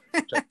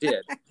 which I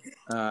did.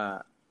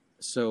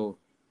 So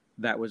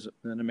that was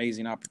an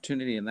amazing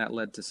opportunity, and that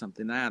led to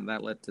something and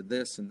that led to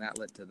this, and that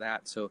led to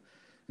that. So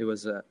it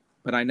was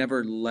but I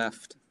never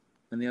left.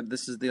 And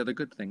this is the other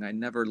good thing. I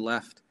never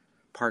left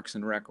Parks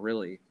and Rec,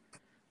 really,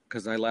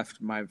 because I left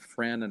my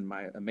friend and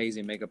my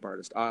amazing makeup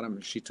artist, Autumn,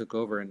 and she took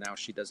over, and now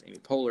she does Amy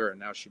Poehler, and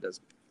now she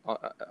does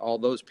all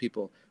those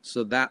people.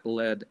 So that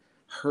led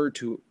her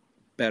to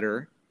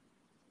better.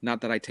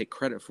 Not that I take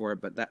credit for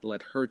it, but that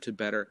led her to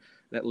better.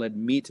 That led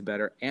me to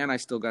better, and I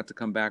still got to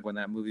come back when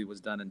that movie was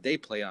done and day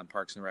play on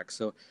Parks and Rec.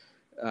 So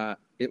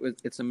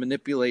it's a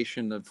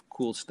manipulation of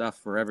cool stuff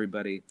for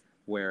everybody,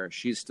 where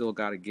she's still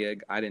got a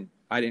gig. I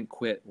didn't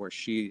quit where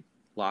she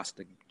lost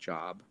a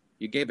job.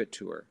 You gave it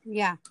to her.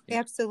 Yeah,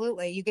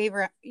 absolutely. You gave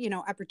her,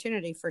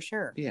 opportunity for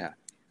sure. Yeah.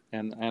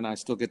 And I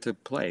still get to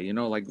play,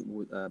 like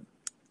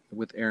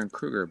with Aaron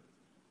Kruger,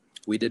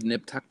 we did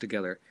Nip Tuck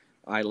together.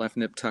 I left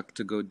Nip Tuck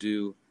to go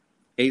do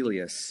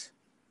Alias.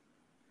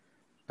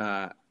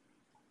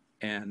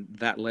 And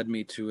that led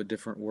me to a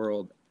different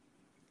world.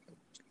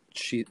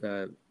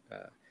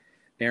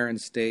 Aaron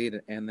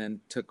stayed and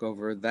then took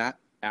over that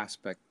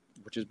aspect,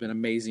 which has been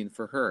amazing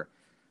for her.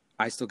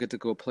 I still get to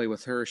go play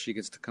with her. She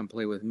gets to come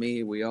play with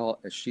me.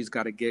 She's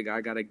got a gig,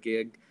 I got a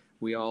gig.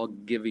 We all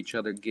give each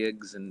other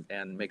gigs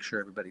and make sure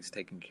everybody's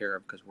taken care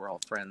of, because we're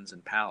all friends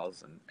and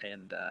pals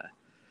and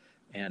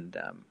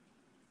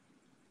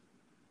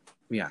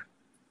yeah.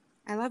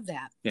 I love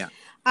that. Yeah.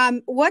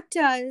 What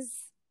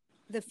does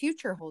the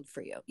future hold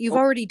for you? You've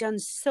already done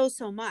so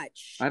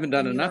much. I haven't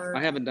done enough.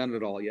 I haven't done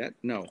it all yet.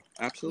 No,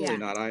 absolutely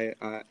not.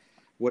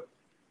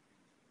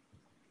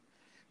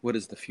 What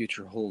does the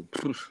future hold?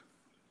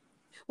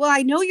 Well,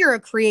 I know you're a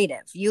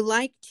creative. You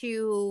like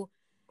to,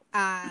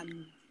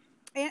 and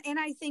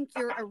I think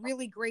you're a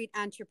really great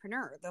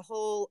entrepreneur. The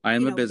whole, I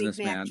am a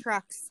businessman. Big Mac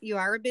trucks. You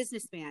are a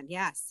businessman,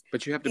 yes.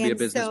 But you have to be a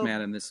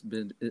businessman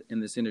in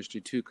this industry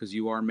too, because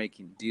you are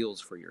making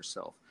deals for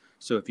yourself.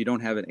 So if you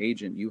don't have an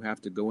agent, you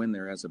have to go in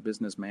there as a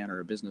businessman or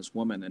a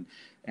businesswoman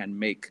and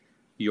make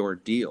your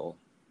deal.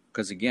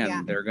 Because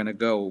again, they're going to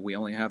go, we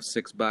only have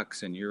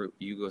 $6, and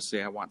you go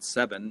say, I want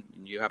 $7. And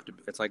you have to,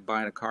 it's like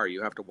buying a car.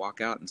 You have to walk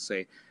out and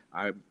say,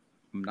 I'm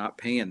not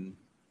paying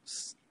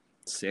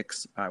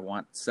 $6, I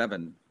want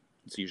 $7.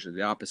 It's usually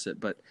the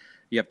opposite, but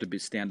you have to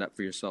stand up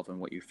for yourself and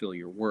what you feel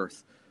you're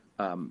worth.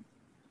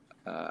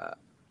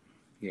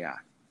 Yeah.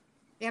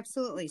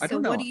 Absolutely. So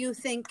what do you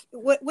think,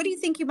 what do you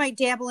think you might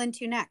dabble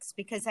into next?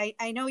 Because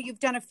I know you've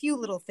done a few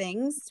little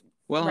things.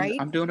 Well, right?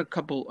 I'm doing a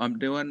couple, I'm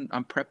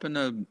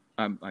prepping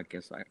I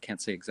guess I can't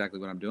say exactly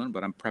what I'm doing,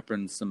 but I'm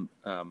prepping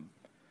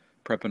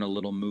a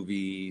little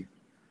movie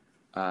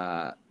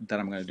that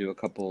I'm going to do a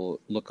couple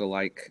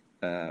look-alike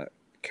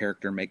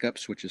character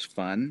makeups, which is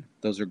fun.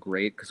 Those are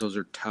great because those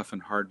are tough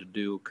and hard to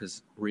do,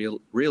 because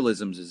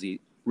realism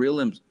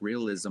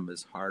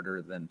is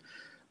harder than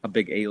a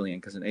big alien,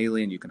 because an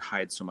alien you can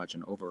hide so much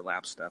and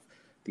overlap stuff.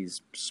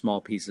 These small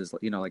pieces,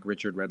 like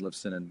Richard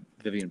Redlifson and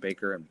Vivian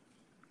Baker and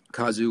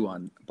Kazu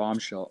on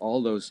Bombshell,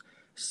 all those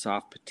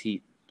soft,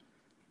 petite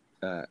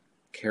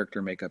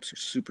character makeups are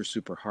super,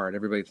 super hard.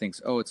 Everybody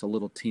thinks, oh, it's a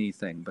little teeny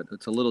thing, but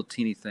it's a little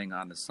teeny thing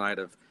on the side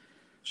of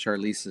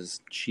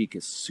Charlize's cheek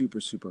is super,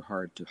 super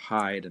hard to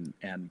hide,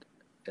 and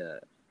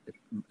to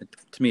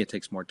me, it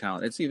takes more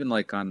talent. It's even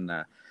like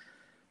on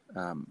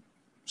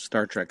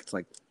Star Trek. It's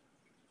like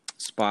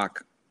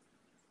Spock,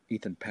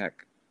 Ethan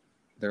Peck.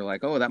 They're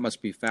like, oh, that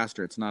must be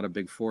faster. It's not a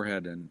big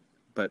forehead,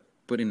 but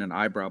putting an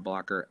eyebrow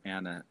blocker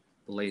and a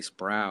lace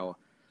brow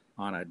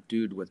on a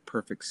dude with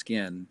perfect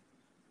skin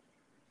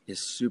is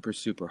super,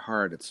 super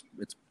hard. It's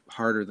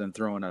harder than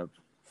throwing a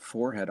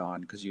forehead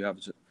on, because you're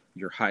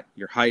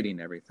hiding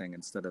everything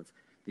instead of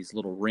these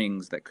little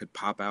rings that could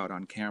pop out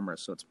on camera.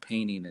 So it's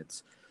painting.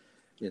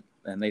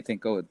 And they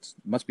think, oh, it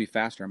must be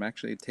faster.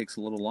 It takes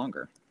a little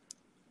longer.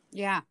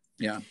 Yeah.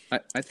 Yeah.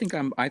 I think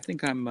I'm.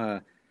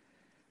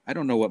 I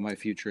don't know what my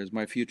future is.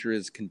 My future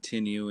is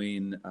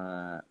continuing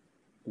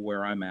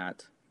where I'm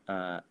at,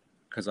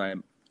 because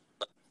I'm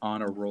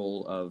on a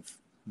roll of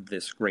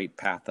this great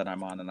path that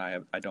I'm on, and I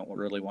don't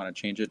really want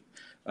to change it.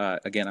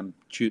 Again, I'm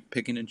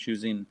picking and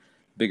choosing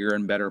bigger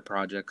and better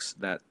projects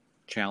that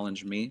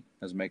challenge me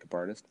as a makeup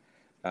artist.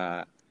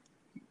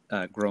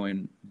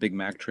 Growing Big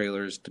Mac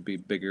trailers to be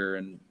bigger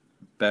and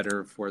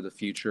better for the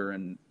future,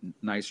 and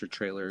nicer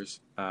trailers.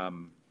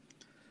 Well,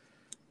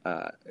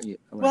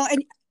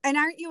 and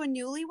aren't you a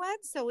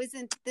newlywed? So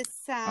isn't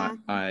this?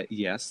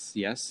 Yes.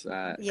 Yes.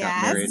 Got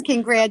married.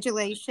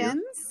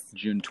 Congratulations.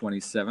 June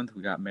 27th,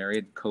 we got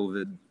married.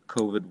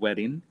 COVID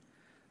wedding.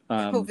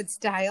 COVID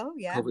style,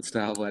 yeah. COVID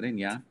style wedding,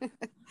 yeah. A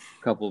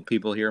couple of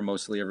people here,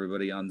 mostly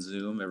everybody on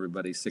Zoom,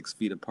 everybody 6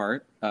 feet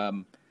apart.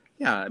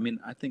 Yeah, I mean,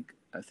 I think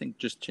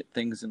just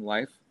things in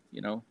life,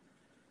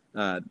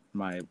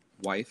 my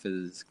wife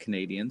is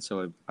Canadian,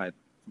 so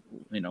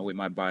we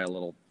might buy a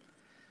little,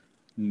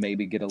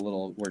 maybe get a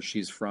little where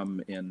she's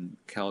from in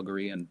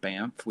Calgary and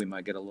Banff. We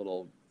might get a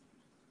little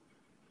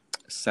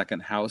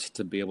second house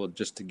to be able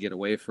just to get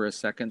away for a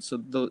second.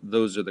 So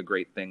those are the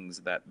great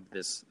things that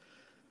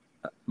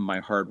my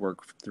hard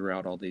work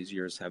throughout all these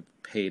years have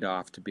paid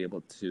off to be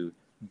able to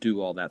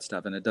do all that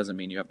stuff. And it doesn't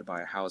mean you have to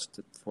buy a house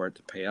for it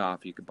to pay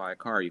off. You could buy a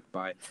car. You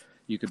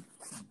could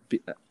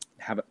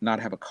not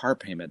have a car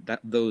payment.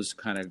 Those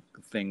kind of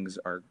things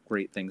are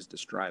great things to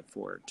strive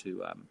for,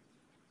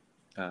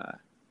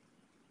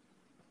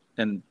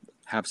 and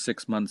have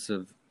 6 months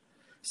of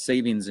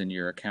savings in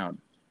your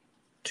account.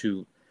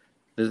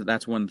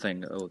 That's one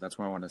thing. Oh, that's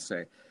what I want to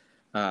say.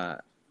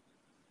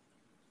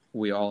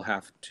 We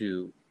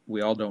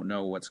all don't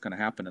know what's going to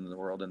happen in the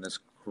world, and this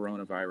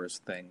coronavirus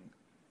thing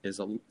is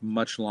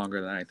much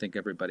longer than I think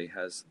everybody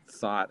has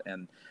thought.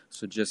 And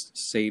so just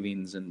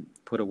savings and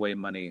put away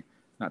money,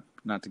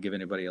 not to give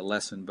anybody a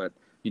lesson, but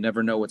you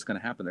never know what's going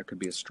to happen. There could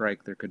be a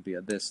strike, there could be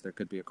there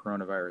could be a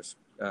coronavirus.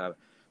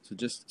 So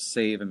just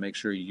save and make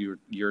sure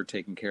you're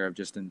taken care of,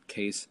 just in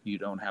case you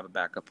don't have a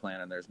backup plan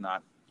and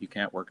you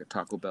can't work at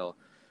Taco Bell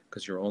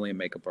because you're only a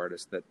makeup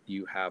artist, that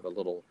you have a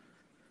little,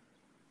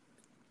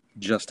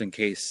 just in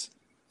case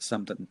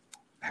something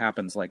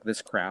happens like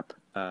this crap,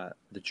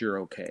 that you're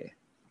okay.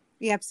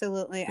 Yeah,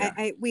 absolutely.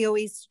 Yeah. We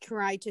always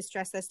try to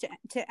stress this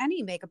to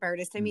any makeup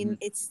artist. I mean,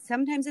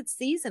 sometimes it's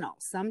seasonal.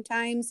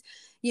 Sometimes,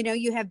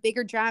 you have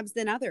bigger jobs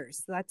than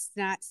others. Let's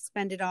not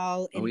spend it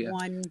all in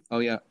one. Oh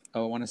yeah.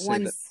 Oh, I want to say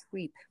one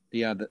sweep.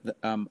 Yeah.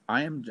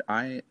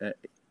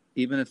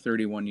 Even at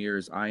 31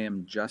 years, I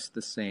am just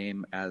the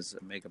same as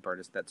a makeup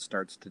artist that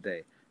starts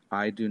today.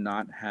 I do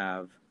not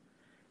have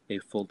a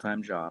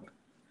full-time job.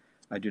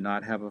 I do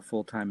not have a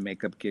full-time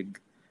makeup gig.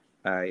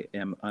 I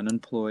am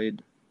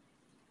unemployed.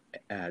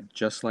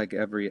 Just like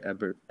every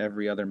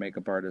other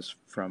makeup artist,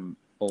 from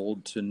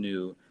old to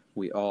new,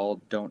 we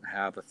all don't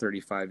have a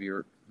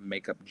 35-year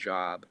makeup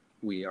job.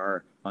 We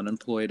are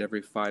unemployed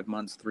every 5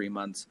 months, 3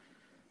 months,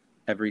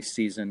 every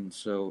season.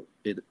 So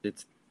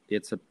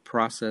it's a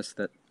process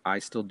that I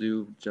still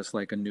do, just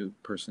like a new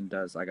person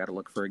does. I got to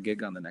look for a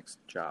gig on the next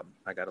job.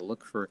 I got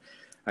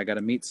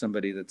to meet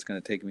somebody that's going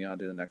to take me on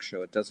to the next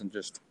show. It doesn't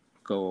just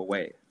go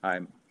away.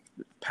 I'm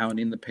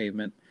pounding the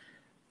pavement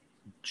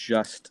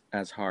just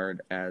as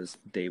hard as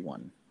day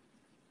one.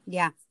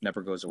 Yeah.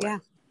 Never goes away. Yeah.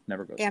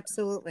 Never goes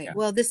Absolutely. away. Yeah.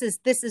 Well, this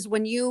is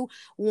when you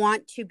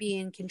want to be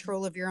in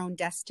control of your own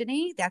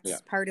destiny.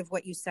 That's part of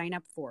what you sign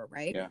up for,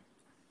 right? Yeah.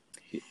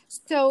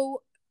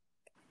 So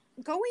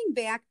going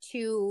back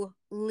to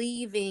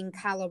leaving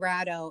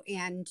Colorado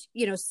and,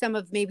 some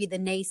of maybe the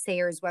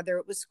naysayers, whether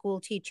it was school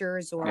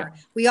teachers or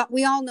we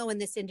all know in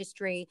this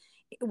industry,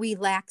 we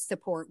lack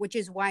support, which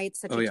is why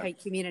it's such a tight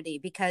community,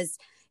 because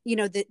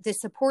the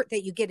support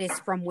that you get is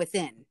from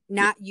within,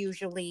 not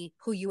usually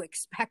who you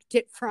expect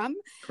it from,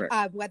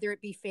 whether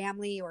it be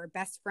family or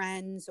best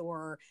friends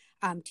or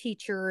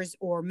teachers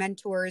or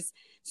mentors.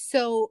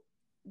 So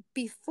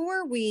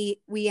before we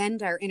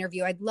end our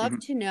interview, I'd love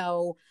to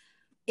know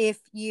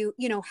if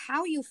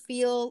how you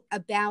feel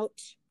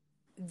about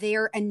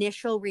their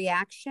initial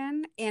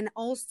reaction, and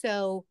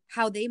also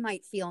how they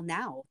might feel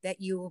now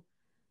that you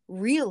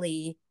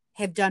really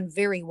have done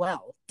very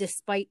well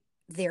despite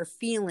their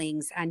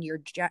feelings and your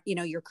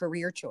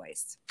career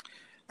choice.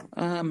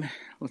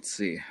 Let's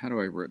see. How do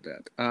I word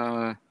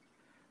that?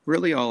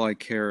 Really all I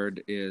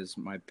cared is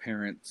my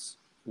parents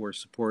were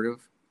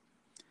supportive.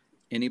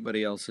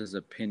 Anybody else's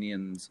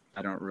opinions,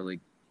 I don't really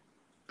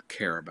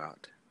care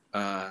about.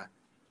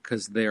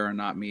 Because they are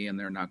not me, and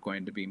they're not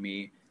going to be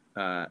me.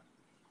 And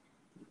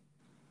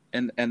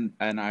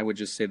I would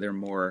just say they're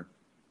more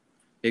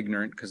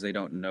ignorant because they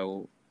don't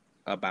know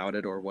about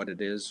it or what it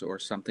is or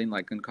something.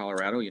 Like in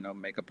Colorado,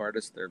 makeup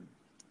artists, they're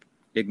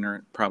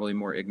ignorant, probably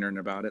more ignorant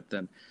about it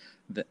than,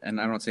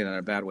 and I don't say that in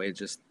a bad way. It's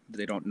just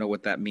they don't know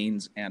what that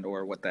means and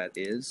or what that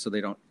is. So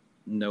they don't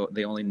know.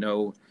 They only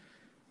know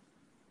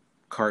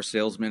car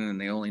salesman,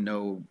 and they only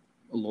know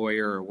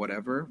lawyer or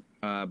whatever.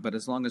 But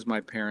as long as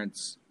my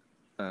parents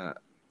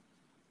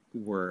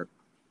were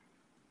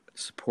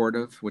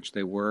supportive, which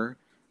they were,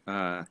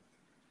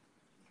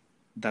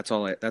 that's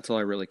all I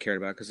really cared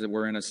about, because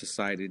we're in a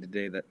society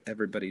today that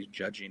everybody's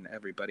judging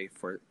everybody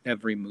for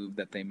every move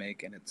that they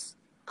make, and it's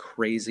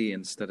crazy.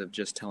 Instead of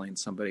just telling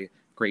somebody,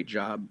 great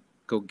job,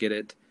 go get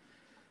it,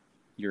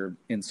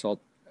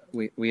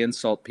 we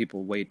insult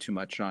people way too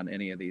much on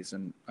any of these,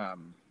 and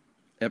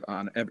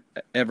on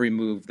every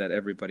move that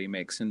everybody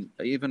makes. And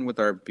even with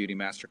our beauty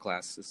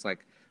masterclass, it's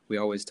like we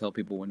always tell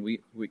people, when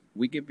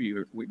we're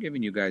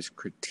giving you guys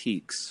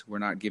critiques. We're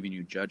not giving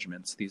you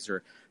judgments. These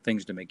are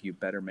things to make you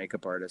better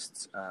makeup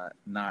artists,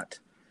 not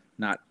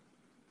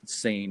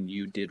saying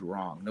you did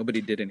wrong.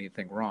 Nobody did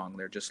anything wrong.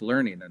 They're just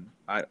learning. And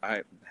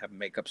I have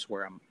makeups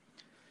where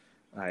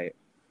I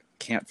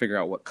can't figure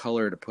out what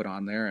color to put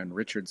on there. And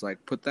Richard's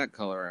like, put that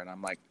color. And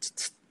I'm like,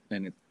 tsk,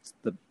 and it's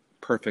the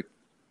perfect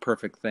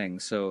thing.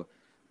 So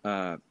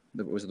it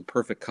was the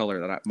perfect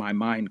color that my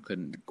mind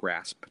couldn't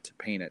grasp to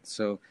paint it.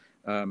 So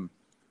I'm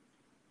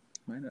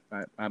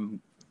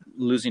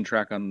losing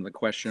track on the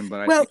question,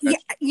 but I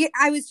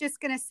was just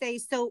going to say,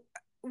 so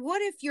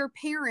what if your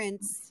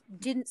parents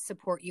didn't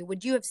support you?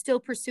 Would you have still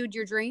pursued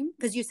your dream?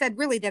 Because you said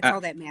really that's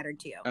all that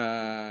mattered to you.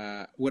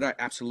 Would I?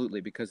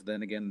 Absolutely. Because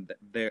then again,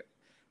 there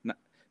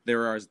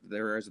are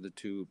the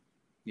two,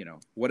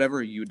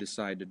 whatever you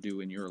decide to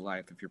do in your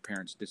life, if your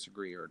parents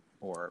disagree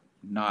or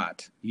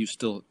not, you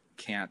still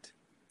have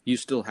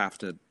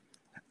to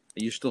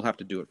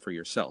do it for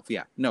yourself.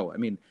 Yeah. No, I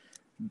mean,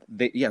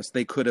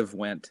 they could have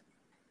went,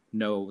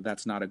 no,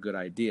 that's not a good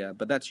idea,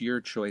 but that's your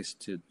choice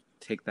to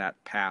take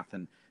that path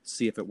and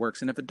see if it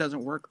works. And if it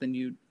doesn't work, then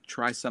you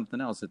try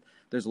something else.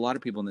 There's a lot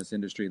of people in this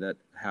industry that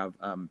have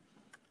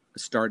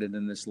started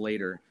in this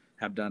later,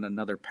 have done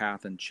another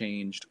path and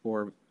changed,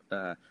 or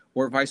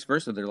vice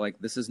versa. They're like,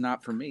 this is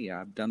not for me.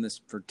 I've done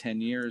this for 10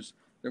 years.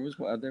 There was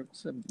a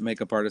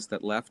makeup artist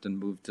that left and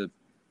moved to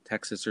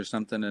Texas or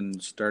something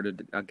and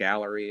started a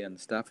gallery and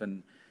stuff,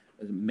 and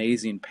an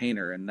amazing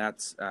painter. And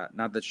that's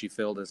not that she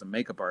failed as a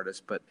makeup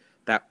artist, but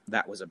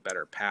that was a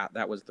better path.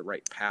 That was the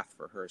right path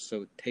for her.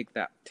 So take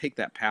that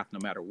path no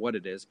matter what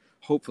it is.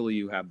 Hopefully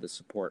you have the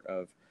support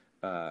of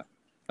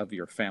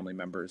your family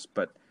members.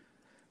 But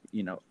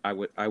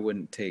I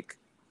wouldn't take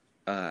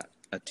a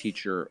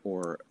teacher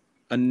or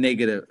a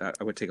negative.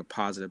 I would take a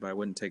positive, but I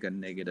wouldn't take a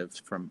negative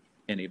from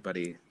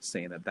anybody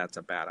saying that that's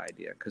a bad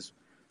idea, because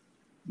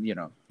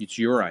it's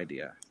your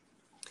idea.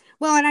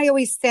 Well, and I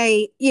always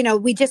say,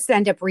 we just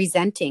end up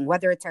resenting,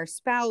 whether it's our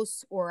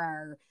spouse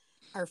or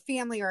our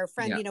family or our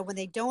friend, when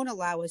they don't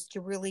allow us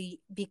to really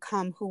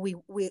become who we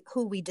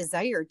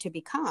desire to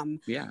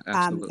become. Yeah,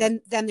 absolutely.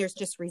 Then there's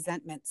just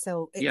resentment.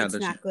 So it's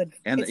not good.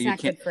 And it's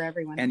not good for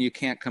everyone. And you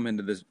can't come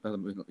into this.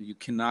 You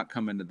cannot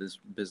come into this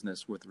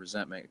business with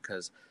resentment,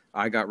 because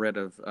I got rid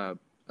of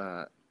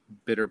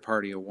Bitter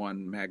Party of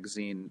One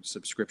magazine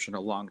subscription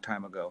a long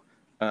time ago,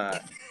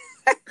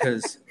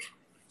 because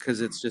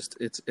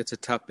it's a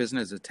tough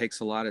business. It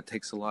takes a lot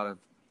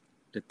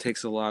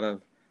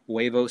of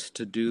huevos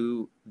to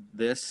do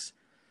this.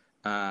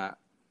 You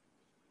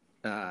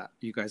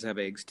guys have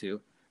eggs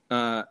too.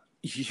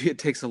 It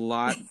takes a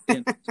lot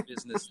in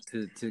business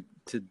to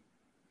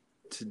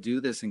do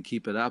this and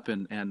keep it up,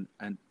 and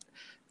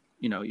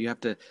you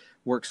have to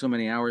work so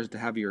many hours to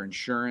have your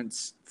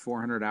insurance,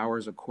 400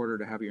 hours a quarter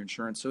to have your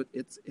insurance. So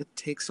it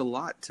takes a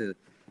lot to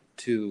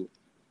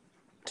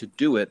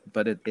do it,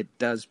 but it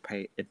does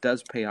pay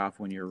off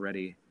when you're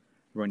ready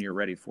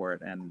for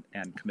it and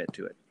commit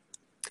to it.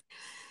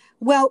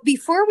 Well,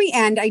 before we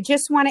end, I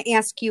just want to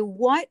ask you,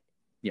 what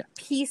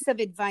piece of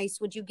advice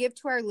would you give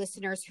to our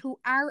listeners who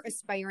are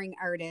aspiring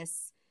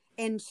artists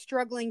and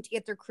struggling to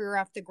get their career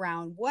off the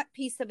ground? What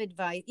piece of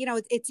advice,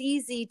 it's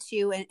easy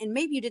to, and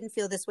maybe you didn't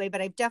feel this way,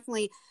 but I've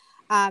definitely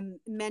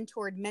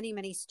mentored many,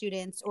 many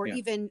students, or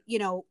even,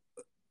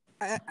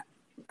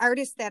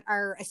 artists that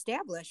are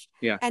established,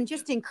 and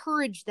just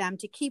encourage them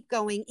to keep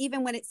going,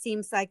 even when it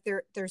seems like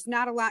there's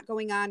not a lot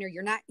going on, or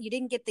you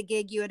didn't get the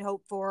gig you had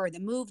hoped for, or the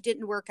move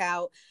didn't work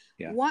out.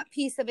 What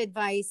piece of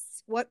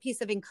advice, what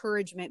piece of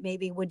encouragement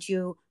maybe would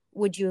you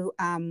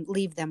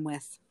leave them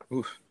with?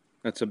 Oof,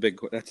 that's a big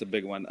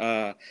one.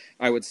 I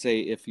would say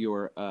if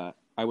there's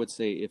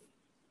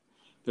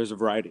a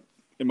variety,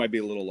 it might be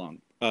a little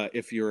long.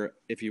 If you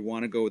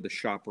want to go the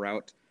shop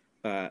route,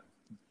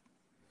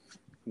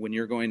 when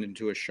you're going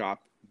into a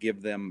shop,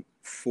 give them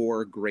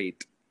 4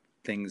 great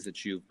things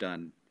that you've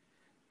done.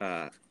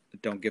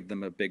 Don't give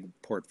them a big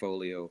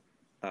portfolio.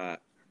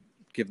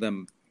 Give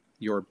them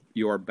your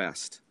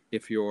best.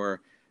 If you're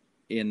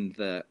in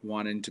the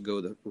wanting to go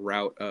the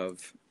route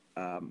of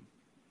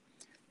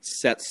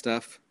set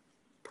stuff,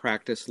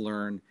 practice,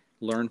 learn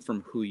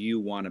from who you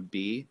want to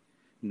be.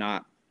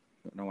 I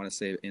don't want to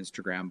say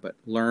Instagram, but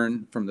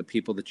learn from the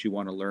people that you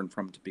want to learn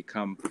from to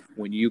become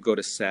when you go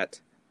to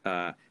set.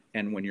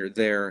 And when you're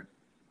there,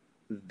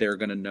 they're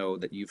going to know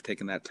that you've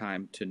taken that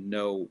time to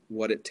know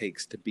what it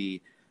takes to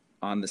be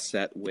on the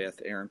set with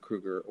Aaron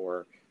Kruger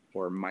or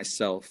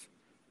myself.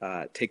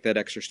 Take that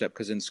extra step,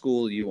 because in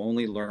school you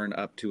only learn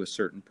up to a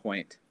certain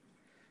point.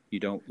 You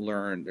don't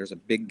learn. There's a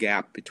big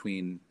gap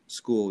between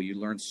school. You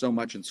learn so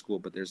much in school,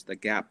 but there's the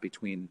gap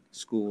between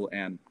school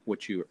and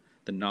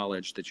the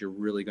knowledge that you're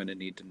really going to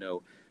need to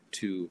know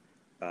to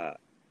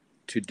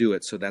do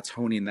it. So that's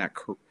honing that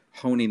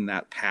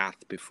path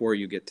before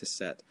you get to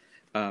set.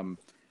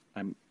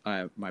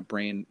 My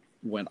brain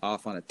went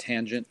off on a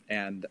tangent,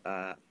 and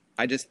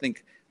I just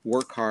think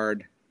work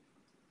hard.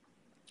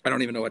 I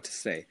don't even know what to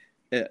say.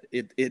 Well,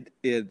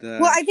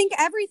 I think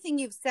everything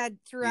you've said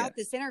throughout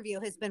this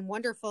interview has been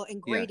wonderful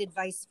and great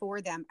advice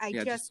for them. I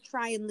just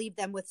try and leave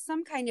them with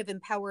some kind of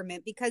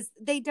empowerment, because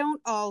they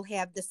don't all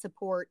have the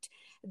support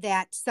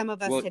that some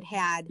of us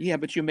had. Yeah,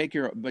 but you make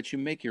your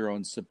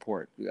own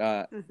support.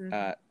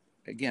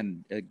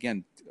 Again,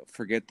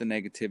 forget the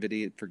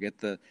negativity, forget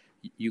the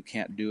you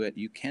can't do it.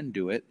 You can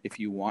do it if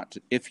you want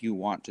to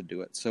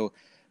do it. So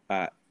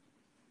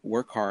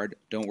work hard,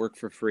 don't work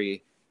for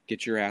free,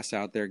 get your ass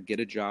out there, get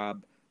a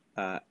job,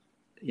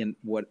 in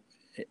what,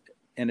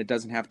 and it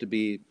doesn't have to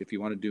be, if you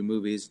want to do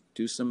movies,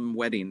 do some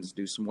weddings,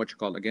 do some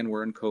again,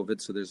 we're in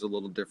COVID, so there's a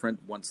little different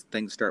once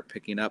things start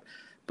picking up,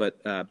 but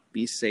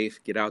be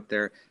safe, get out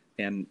there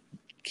and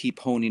keep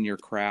honing your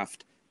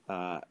craft.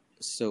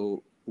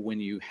 So when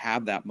you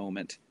have that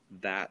moment,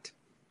 that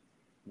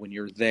when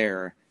you're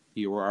there,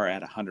 you are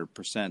at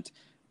 100%.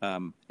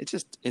 I'm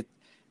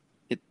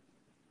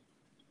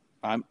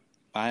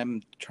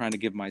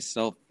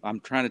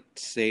trying to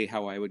say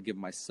how I would give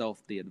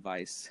myself the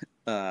advice.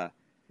 Because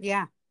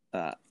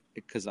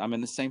I'm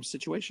in the same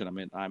situation. I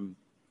mean, I'm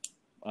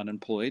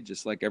unemployed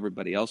just like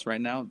everybody else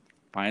right now.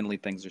 Finally,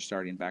 things are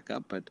starting back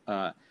up, but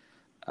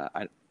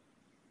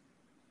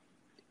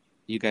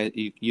you guys,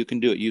 you can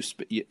do it.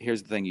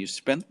 Here's the thing: you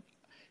spent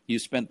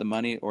the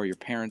money, or your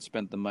parents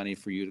spent the money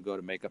for you to go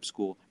to makeup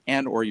school,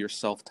 and or you're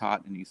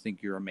self-taught and you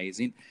think you're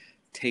amazing.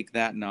 Take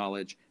that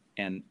knowledge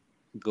and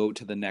go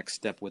to the next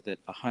step with it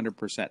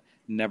 100%.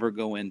 Never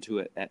go into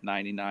it at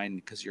 99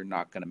 because you're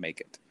not going to make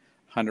it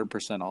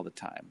 100% all the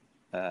time.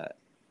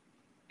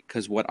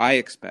 Because what I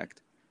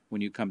expect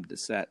when you come to the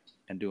set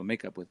and do a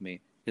makeup with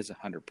me is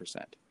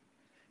 100%.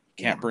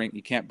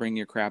 You can't bring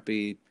your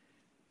crappy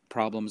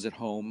problems at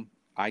home.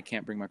 I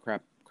can't bring my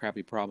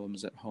crappy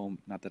problems at home.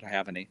 Not that I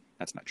have any.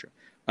 That's not true.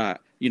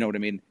 You know what I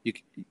mean?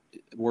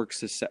 Work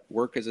is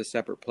a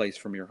separate place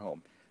from your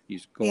home. You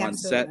go on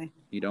set.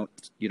 You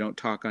don't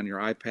talk on your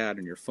iPad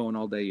and your phone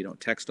all day. You don't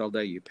text all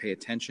day. You pay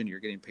attention. You're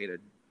getting paid a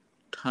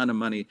ton of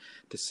money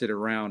to sit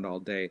around all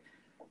day.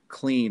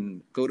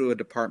 Clean, go to a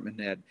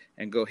department head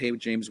and go, hey,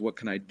 James, what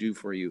can I do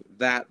for you?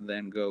 That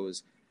then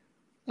goes,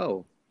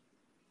 oh,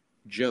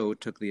 Joe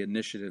took the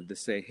initiative to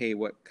say, hey,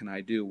 what can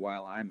I do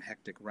while I'm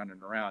hectic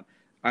running around?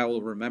 I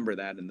will remember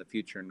that in the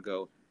future and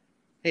go,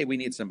 hey, we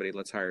need somebody.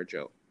 Let's hire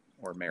Joe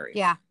or Mary.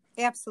 Yeah,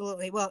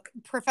 absolutely. Well,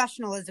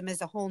 professionalism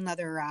is a whole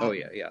nother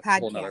podcast, a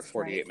whole nother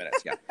 48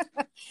 minutes. Yeah.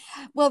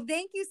 Well,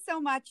 thank you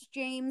so much,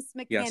 James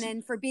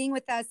McKinnon, for being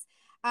with us.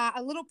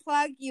 A little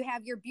plug, you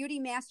have your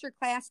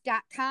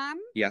beautymasterclass.com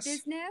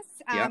business.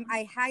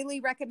 I highly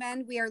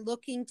recommend. We are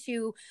looking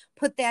to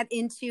put that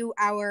into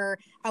our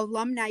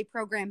alumni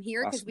program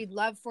here because we'd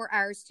love for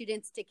our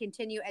students to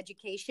continue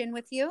education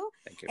with you.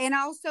 Thank you. And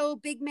also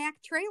Big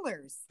Mac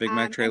Trailers.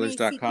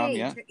 BigMacTrailers.com.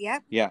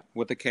 Yeah.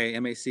 With a K,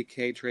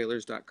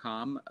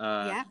 MACKtrailers.com.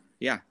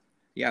 Yeah,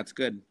 it's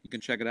good. You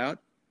can check it out.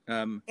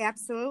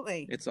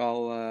 Absolutely. It's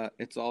all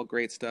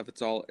great stuff.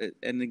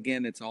 And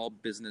again, it's all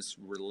business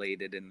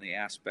related in the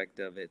aspect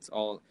of it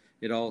all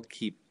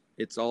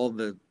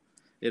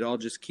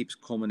just keeps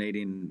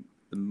culminating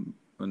in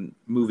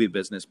movie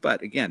business.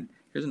 But again,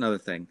 here's another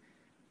thing.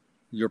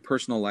 Your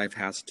personal life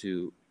has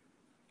to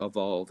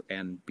evolve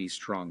and be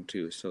strong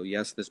too. So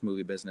yes, this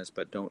movie business,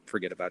 but don't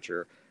forget about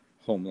your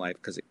home life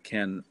because it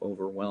can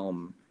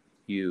overwhelm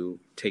you,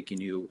 taking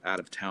you out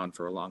of town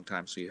for a long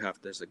time. So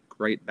there's a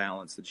great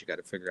balance that you got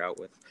to figure out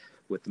with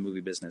the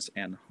movie business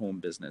and home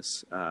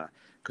business,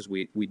 because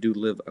we do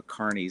live a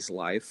carny's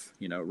life,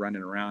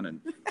 running around and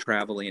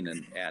traveling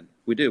and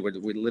we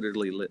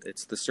literally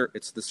it's the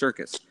circus,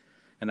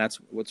 and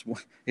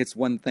it's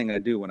one thing I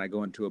do when I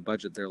go into a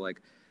budget.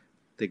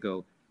 They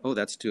go, oh,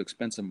 that's too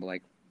expensive. I'm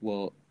like,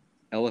 well,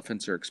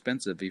 elephants are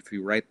expensive. If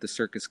you write the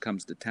circus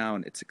comes to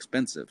town, it's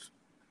expensive.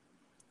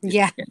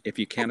 Yeah. If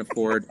you can't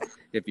afford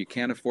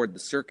the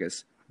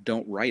circus,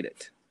 don't write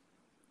it.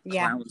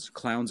 Yeah.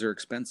 Clowns are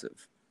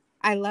expensive.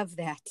 I love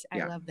that.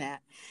 I love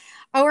that.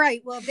 All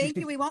right. Well, thank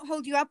you. We won't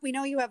hold you up. We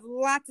know you have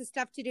lots of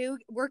stuff to do,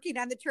 working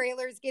on the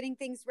trailers, getting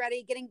things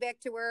ready, getting back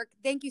to work.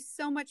 Thank you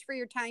so much for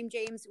your time,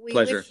 James. We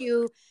wish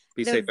you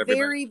the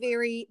very,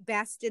 very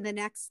best in the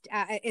next,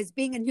 as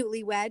being a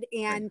newlywed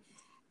and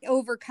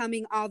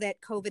overcoming all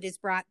that COVID has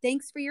brought.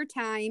 Thanks for your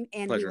time.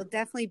 And we will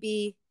definitely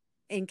be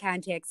in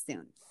contact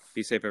soon.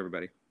 Be safe,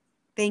 everybody.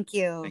 Thank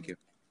you. Thank you.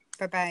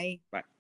 Bye-bye. Bye.